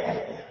ہمارے ہیں،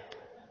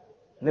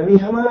 نبی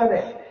ہمارے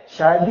ہیں،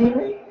 شادی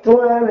میں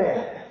تمہارے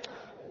ہیں،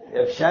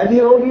 جب شادی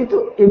ہوگی تو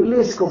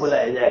ابلیس کو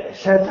بلایا جائے گا،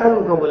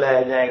 شیطان کو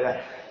بلایا جائے گا۔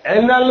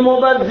 ان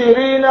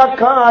المبذرین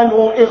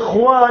کانوا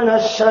اخوان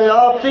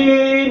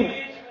الشیاطین،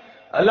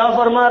 اللہ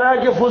فرما رہا ہے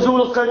کہ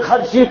فضول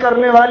خرچی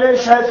کرنے والے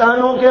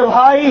شیطانوں کے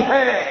بھائی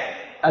ہیں،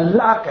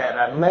 اللہ کہہ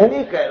رہا ہے، میں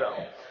نہیں کہہ رہا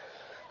ہوں۔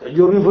 تو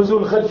جو بھی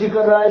فضول خرچی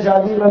کر رہا ہے،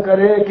 شادی میں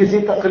کرے، کسی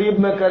تقریب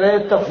میں کرے،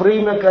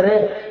 تفریح میں کرے،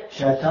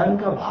 شیطان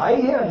کا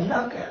بھائی ہے،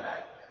 اللہ کہہ رہا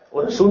ہے،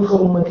 وہ رسول کا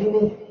امتی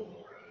نہیں ہے،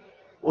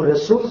 وہ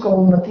رسول کا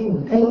امتی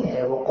نہیں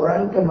ہے، وہ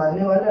قرآن کے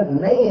ماننے والا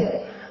نہیں ہے،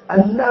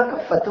 اللہ کا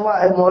فتویٰ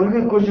ہے،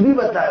 مولوی کچھ بھی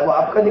بتائے، وہ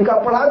آپ کا نکاح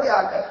پڑھا دے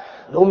آ کر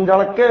دھوم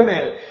دھڑکے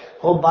میں،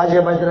 وہ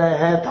باجے بج رہے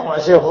ہیں،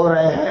 تماشے ہو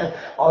رہے ہیں،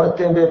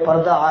 عورتیں بے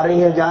پردہ آ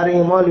رہی ہیں جا رہی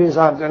ہیں، مولوی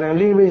صاحب کہہ رہے ہیں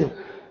لی بھی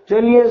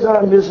چلیے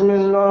صاحب بسم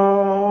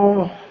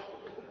اللہ،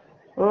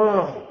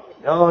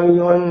 یا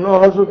ایھا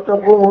الناس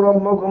اتقوا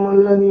ربکم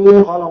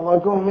الذی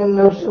خلقکم من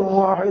نفس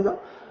واحدہ،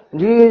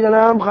 جی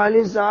جناب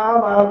خالد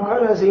صاحب آپ کا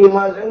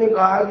نسیمہ سے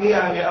نکاح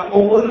کیا گیا،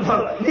 قبول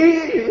فرمایا،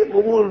 جی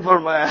قبول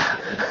فرمایا،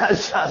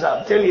 اچھا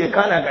صاحب چلیے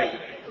کھانا کھائیے۔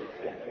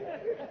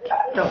 کیا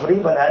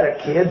تفریح بنا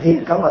رکھی ہے،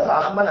 دین کا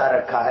مذاق بنا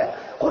رکھا ہے،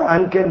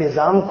 قرآن کے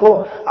نظام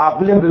کو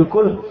آپ نے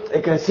بالکل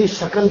ایک ایسی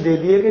شکل دے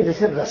دی ہے کہ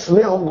جیسے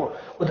رسمیں ہوں،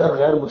 ادھر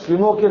غیر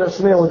مسلموں کی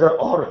رسمیں، ادھر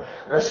اور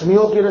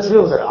رسمیوں کی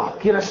رسمیں، ادھر آپ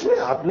کی رسمیں،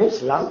 آپ نے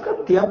اسلام کا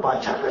دیا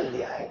پاچھا کر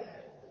دیا ہے۔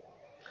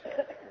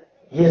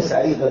 یہ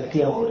ساری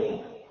غلطیاں ہو رہی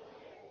ہیں،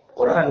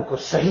 قرآن کو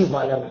صحیح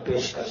معنی میں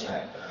پیش کر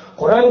جائے،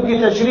 قرآن کی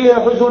تشریح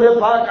حضور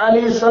پاک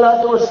علیہ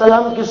الصلوۃ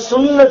والسلام کی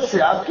سنت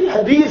سے، آپ کی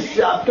حدیث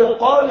سے، آپ کے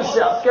قول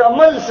سے، آپ کے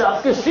عمل سے،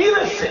 آپ کی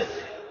سیرت سے،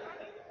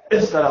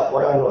 اس طرح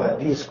قرآن و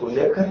حدیث کو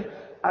لے کر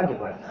آگے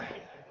بڑھنا ہے۔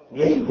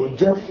 یہی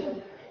حجت ہے،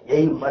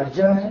 یہی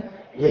مرجع ہے،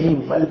 یہی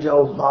ملجا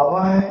و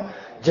ماوا ہے،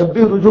 جب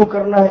بھی رجوع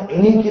کرنا ہے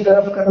انہی کی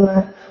طرف کرنا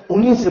ہے،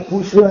 انہی سے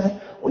پوچھنا ہے،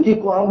 انہی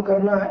کو عام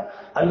کرنا ہے،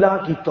 اللہ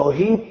کی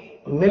توحید،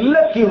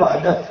 ملت کی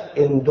وحدت،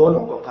 ان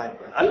دونوں کو قائم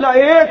کرنا۔ اللہ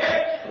ایک ہے،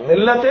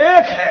 ملت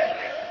ایک ہے،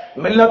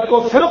 ملت کو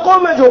فرقوں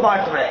میں جو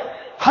بانٹ رہے،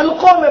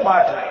 حلقوں میں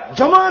بانٹ رہے،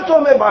 جماعتوں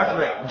میں بانٹ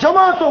رہے،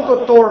 جماعتوں کو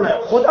توڑ رہے،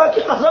 خدا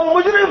کی قسم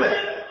مجرم ہے،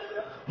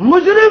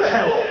 مجرم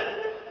ہے وہ۔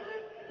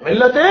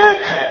 ملت ایک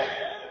ہے،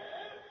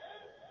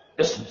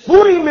 اس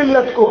پوری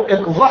ملت کو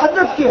ایک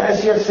وحدت کی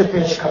حیثیت سے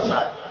پیش کرنا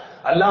ہے،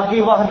 اللہ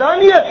کی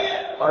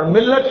وحدانیت اور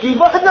ملت کی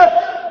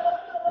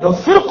وحدت جو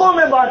فرقوں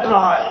میں بانٹ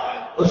رہا ہے،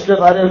 اس کے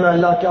بارے میں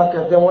اللہ کیا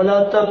کہتے ہیں؟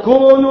 وَلَا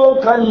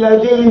تَكُونُوا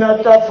كَالَّذِينَ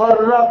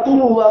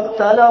تَفَرَّقُوا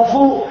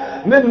وَاخْتَلَفُوا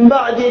مِن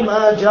بَعْدِ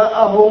مَا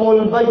جَاءَهُمُ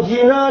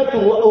الْبَيِّنَاتُ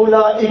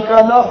وَأُولَٰئِكَ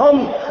لَهُمْ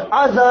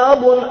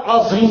عَذَابٌ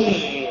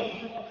عَظِيمٌ۔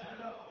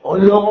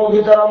 ان لوگوں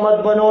کی طرح مت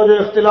بنو جو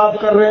اختلاف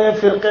کر رہے ہیں،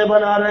 فرقے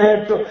بنا رہے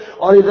ہیں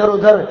اور ادھر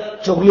ادھر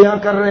چغلیاں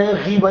کر رہے ہیں،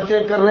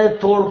 غیبتیں کر رہے ہیں،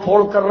 توڑ پھوڑ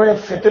کر رہے ہیں،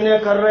 فتنے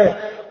کر رہے ہیں،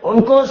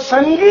 ان کو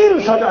سنگین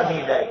سزا دی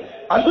جائے گی،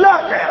 اللہ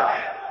کہہ رہا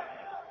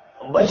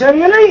ہے، بچیں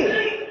گے نہیں۔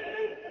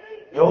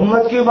 یہ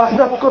امت کی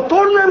وحدت کو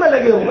توڑنے میں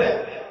لگے ہوئے ہیں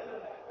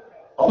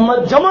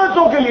امت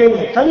جماعتوں کے لیے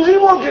نہیں،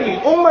 تنظیموں کے لیے،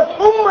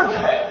 امت امت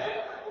ہے۔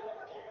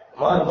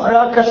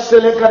 مراکش سے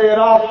لے کر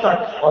عراق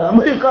تک، اور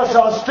امریکہ سے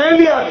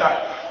آسٹریلیا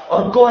تک،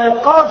 اور کوہ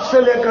قاف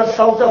سے لے کر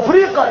ساؤتھ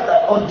افریقہ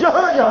تک، اور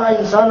جہاں جہاں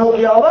انسانوں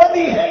کی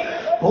آبادی ہے،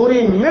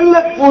 پوری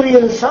ملت، پوری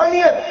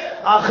انسانیت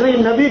آخری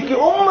نبی کی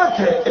امت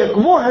ہے۔ ایک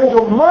وہ ہے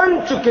جو مان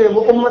چکے،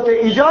 وہ امت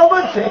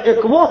اجابت ہے،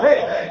 ایک وہ ہے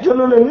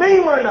جنہوں نے نہیں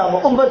مانا، وہ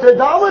امت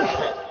دعوت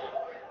ہے۔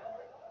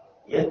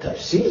 یہ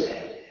تفصیل ہے۔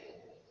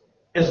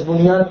 اس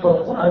بنیاد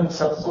پر قرآن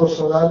سب کو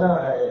سنانا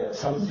ہے،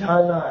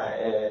 سمجھانا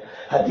ہے،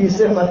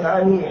 حدیثیں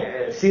بتانی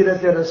ہے،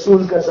 سیرت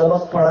رسول کا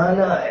سبق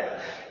پڑھانا ہے۔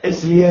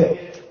 اس لیے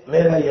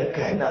میرا یہ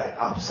کہنا ہے،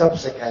 آپ سب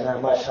سے کہنا ہے،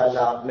 ماشاءاللہ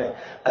آپ میں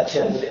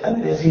اچھے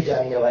انگریزی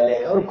جاننے والے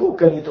ہیں، اور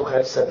کوکنی تو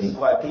خیر سبھی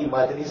کو آتی،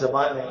 مادری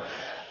زبان ہے۔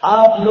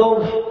 آپ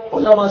لوگ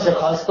علماء سے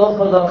خاص طور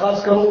پر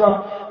درخواست کروں گا،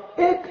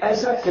 ایک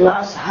ایسا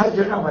کلاس ہر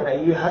جگہ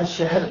بنائیے، ہر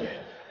شہر میں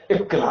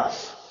ایک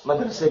کلاس،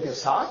 مدرسے کے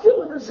ساتھ یا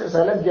مدرسے سے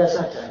الگ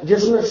جیسا چاہے،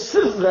 جس میں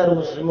صرف غیر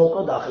مسلموں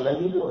کو داخلہ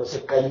لیجیے، ان سے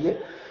کہیے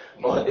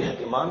بہت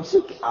اہتمام سے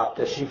کہ آپ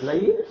تشریف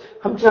لائیے۔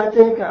 ہم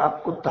چاہتے ہیں کہ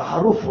آپ کو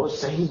تعارف ہو،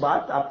 صحیح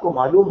بات آپ کو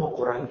معلوم ہو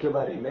قرآن کے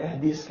بارے میں،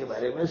 حدیث کے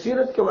بارے میں،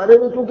 سیرت کے بارے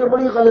میں، کیونکہ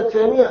بڑی غلط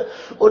فہمیاں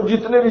اور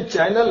جتنے بھی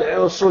چینل ہیں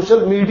اور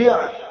سوشل میڈیا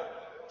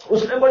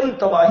اس نے بڑی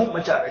تباہی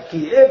مچا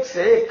رکھی ہے، ایک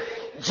سے ایک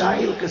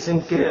جاہل قسم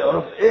کے اور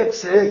ایک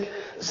سے ایک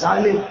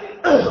ظالم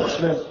اس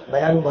میں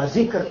بیان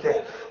بازی کرتے ہیں،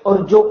 اور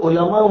جو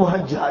علماء وہاں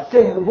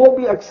جاتے ہیں وہ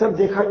بھی اکثر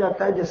دیکھا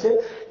جاتا ہے جیسے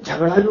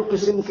جھگڑالو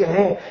قسم کے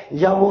ہیں،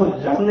 یا وہ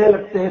لڑنے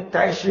لگتے ہیں،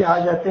 طیش میں آ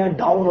جاتے ہیں،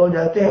 ڈاؤن ہو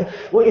جاتے ہیں،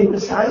 وہ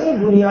انسانی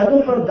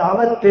بنیادوں پر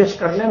دعوت پیش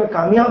کرنے میں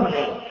کامیاب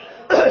نہیں۔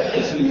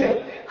 اس لیے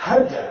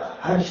ہر جگہ،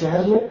 ہر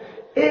شہر میں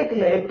ایک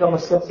نہ ایک کم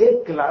از کم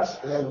ایک کلاس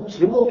غیر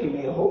مسلموں کے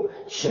لیے ہو،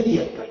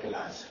 شریعت کا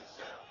کلاس،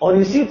 اور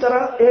اسی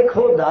طرح ایک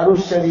ہو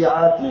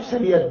دارالشریعات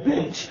شریعت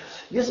بینچ،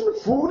 جس میں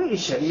پوری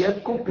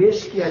شریعت کو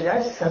پیش کیا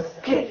جائے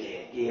سب کے لیے۔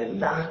 یہ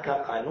اللہ کا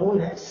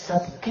قانون ہے،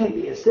 سب کے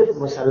لیے، صرف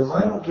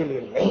مسلمانوں کے لیے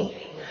نہیں۔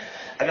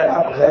 اگر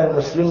آپ غیر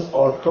مسلم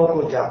عورتوں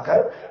کو جا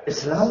کر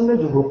اسلام میں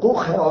جو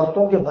حقوق ہیں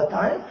عورتوں کے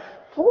بتائیں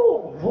تو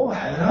وہ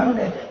حیران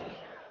رہ جائیں گے،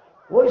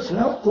 وہ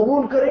اسلام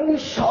قبول کریں گے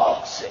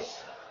شوق سے۔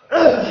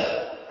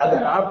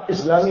 اگر آپ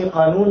اسلامی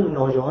قانون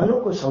نوجوانوں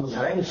کو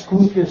سمجھائیں،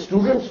 اسکول کے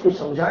اسٹوڈنٹس کو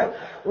سمجھائیں،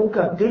 ان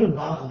کا دل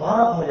باغ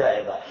باغ ہو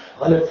جائے گا،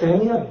 غلط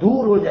فہمیاں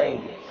دور ہو جائیں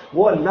گی،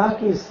 وہ اللہ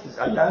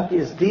کی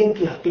اس دین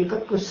کی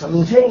حقیقت کو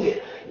سمجھیں گے۔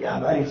 یہ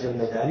ہماری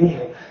ذمہ داری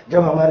ہے۔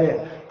 جب ہمارے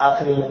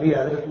آخری نبی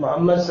حضرت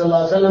محمد صلی اللہ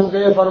علیہ وسلم کا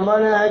یہ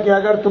فرمانا ہے کہ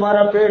اگر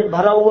تمہارا پیٹ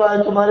بھرا ہوا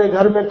ہے، تمہارے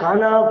گھر میں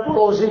کھانا،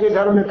 پڑوسی کے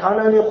گھر میں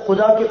کھانا نہیں،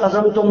 خدا کی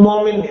قسم تم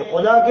مومن نہیں،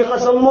 خدا کی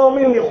قسم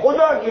مومن نہیں،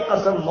 خدا کی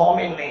قسم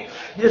مومن نہیں۔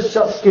 جس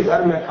شخص کے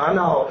گھر میں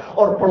کھانا ہو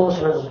اور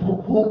پڑوس میں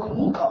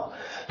بھوکا ہو،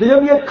 تو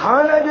جب یہ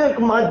کھانا جو ایک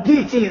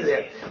مادی چیز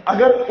ہے،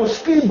 اگر اس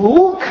کی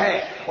بھوک ہے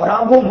اور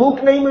آپ وہ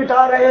بھوک نہیں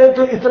مٹا رہے ہیں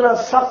تو اتنا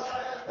سخت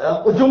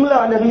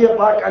جملہ نبی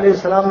پاک علیہ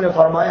السلام نے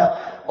فرمایا۔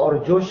 اور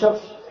جو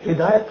شخص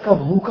ہدایت کا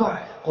بھوکا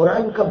ہے،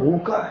 قرآن کا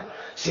بھوکا ہے،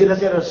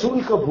 سیرت رسول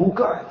کا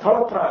بھوکا ہے،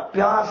 تڑپ رہا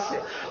پیاس سے،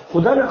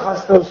 خدا نہ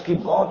خواستہ اس کی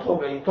موت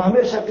ہو گئی تو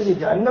ہمیشہ کے لیے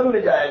جہنم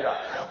میں جائے گا۔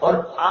 اور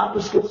آپ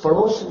اس کے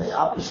پڑوس میں،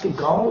 آپ اس کے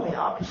گاؤں میں،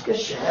 آپ اس کے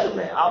شہر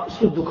میں، آپ اس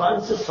کی دکان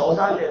سے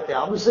سودا لیتے،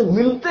 آپ اس سے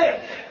ملتے،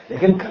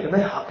 لیکن کلمہ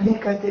حق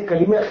نہیں کہتے،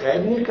 کلمہ خیر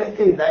نہیں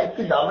کہتے، ہدایت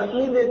کی دعوت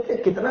نہیں دیتے،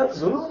 کتنا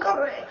ظلم کر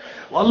رہے ہیں۔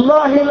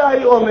 واللہ لا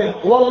یؤمن،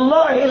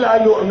 واللہ لا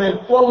یؤمن،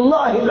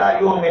 واللہ لا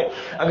یؤمن۔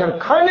 اگر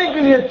کھانے کے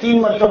لیے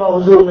 3 مرتبہ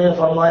حضور نے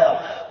فرمایا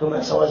تو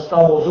میں سمجھتا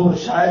ہوں حضور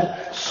شاید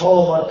 100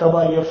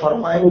 مرتبہ یہ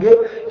فرمائیں گے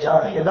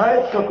جہاں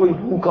ہدایت کا کوئی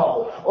بھوکا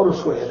ہو اور اس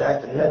کو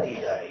ہدایت نہ دی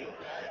جا رہی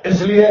ہو۔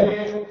 اس لیے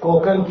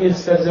کوکن کی اس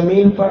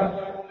سرزمین پر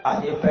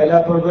آج یہ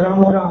پہلا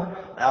پروگرام ہو رہا،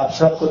 میں آپ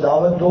سب کو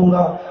دعوت دوں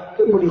گا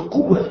کہ بڑی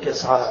قوت کے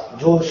ساتھ،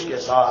 جوش کے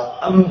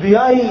ساتھ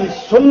انبیائی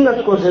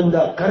سنت کو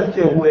زندہ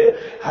کرتے ہوئے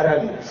ہر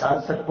انسان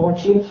تک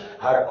پہنچیے،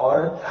 ہر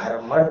عورت، ہر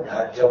مرد،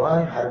 ہر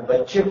جوان، ہر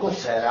بچے کو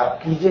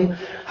سیراب کیجیے،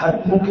 ہر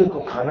بھوکے کو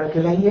کھانا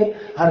کھلائیے،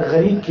 ہر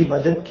غریب کی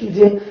مدد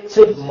کیجیے،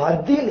 صرف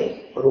مادی نہیں،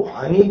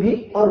 روحانی بھی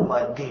اور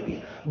مادی بھی،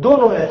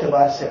 دونوں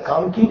اعتبار سے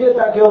کام کیجیے،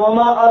 تاکہ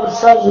وما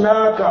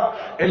ارسلناک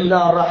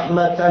الا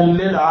رحمتا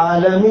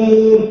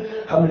للعالمین،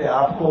 ہم نے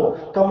آپ کو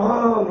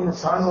تمام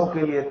انسانوں کے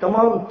لیے،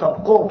 تمام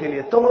طبقوں کے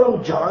لیے، تمام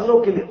جانوں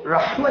کے لیے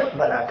رحمت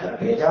بنا کر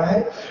بھیجا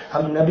ہے۔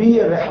 ہم نبی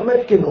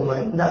رحمت کے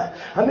نمائندہ ہیں،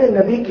 ہمیں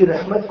نبی کی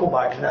رحمت کو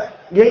بانٹنا ہے،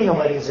 یہی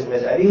ہماری ذمہ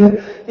داری ہے،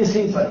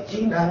 اسی پر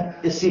جینا ہے،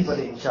 اسی پر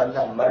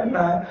انشاءاللہ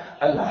مرنا ہے۔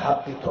 اللہ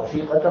حق کی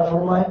توفیق عطا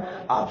فرمائے،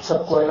 آپ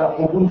سب کو اللہ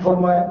قبول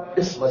فرمائے،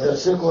 اس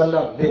مدرسے کو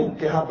اللہ بے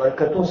انتہا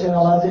برکتوں سے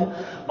نوازے،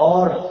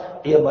 اور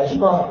یہ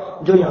مجمع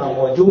جو یہاں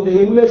موجود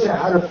ہے ان میں سے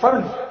ہر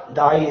فرد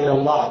داعی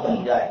اللہ بن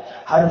جائے،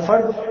 ہر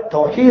فرد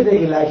توحید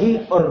الہی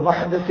اور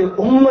وحدت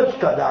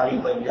امت کا داعی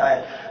بن جائے۔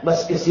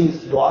 بس اسی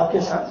دعا کے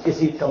ساتھ،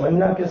 اسی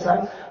تمنا کے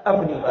ساتھ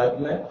اپنی بات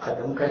میں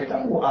ختم کرتا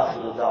ہوں۔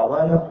 آخر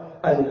دعوانا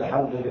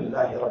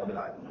الحمدللہ رب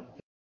العالمین۔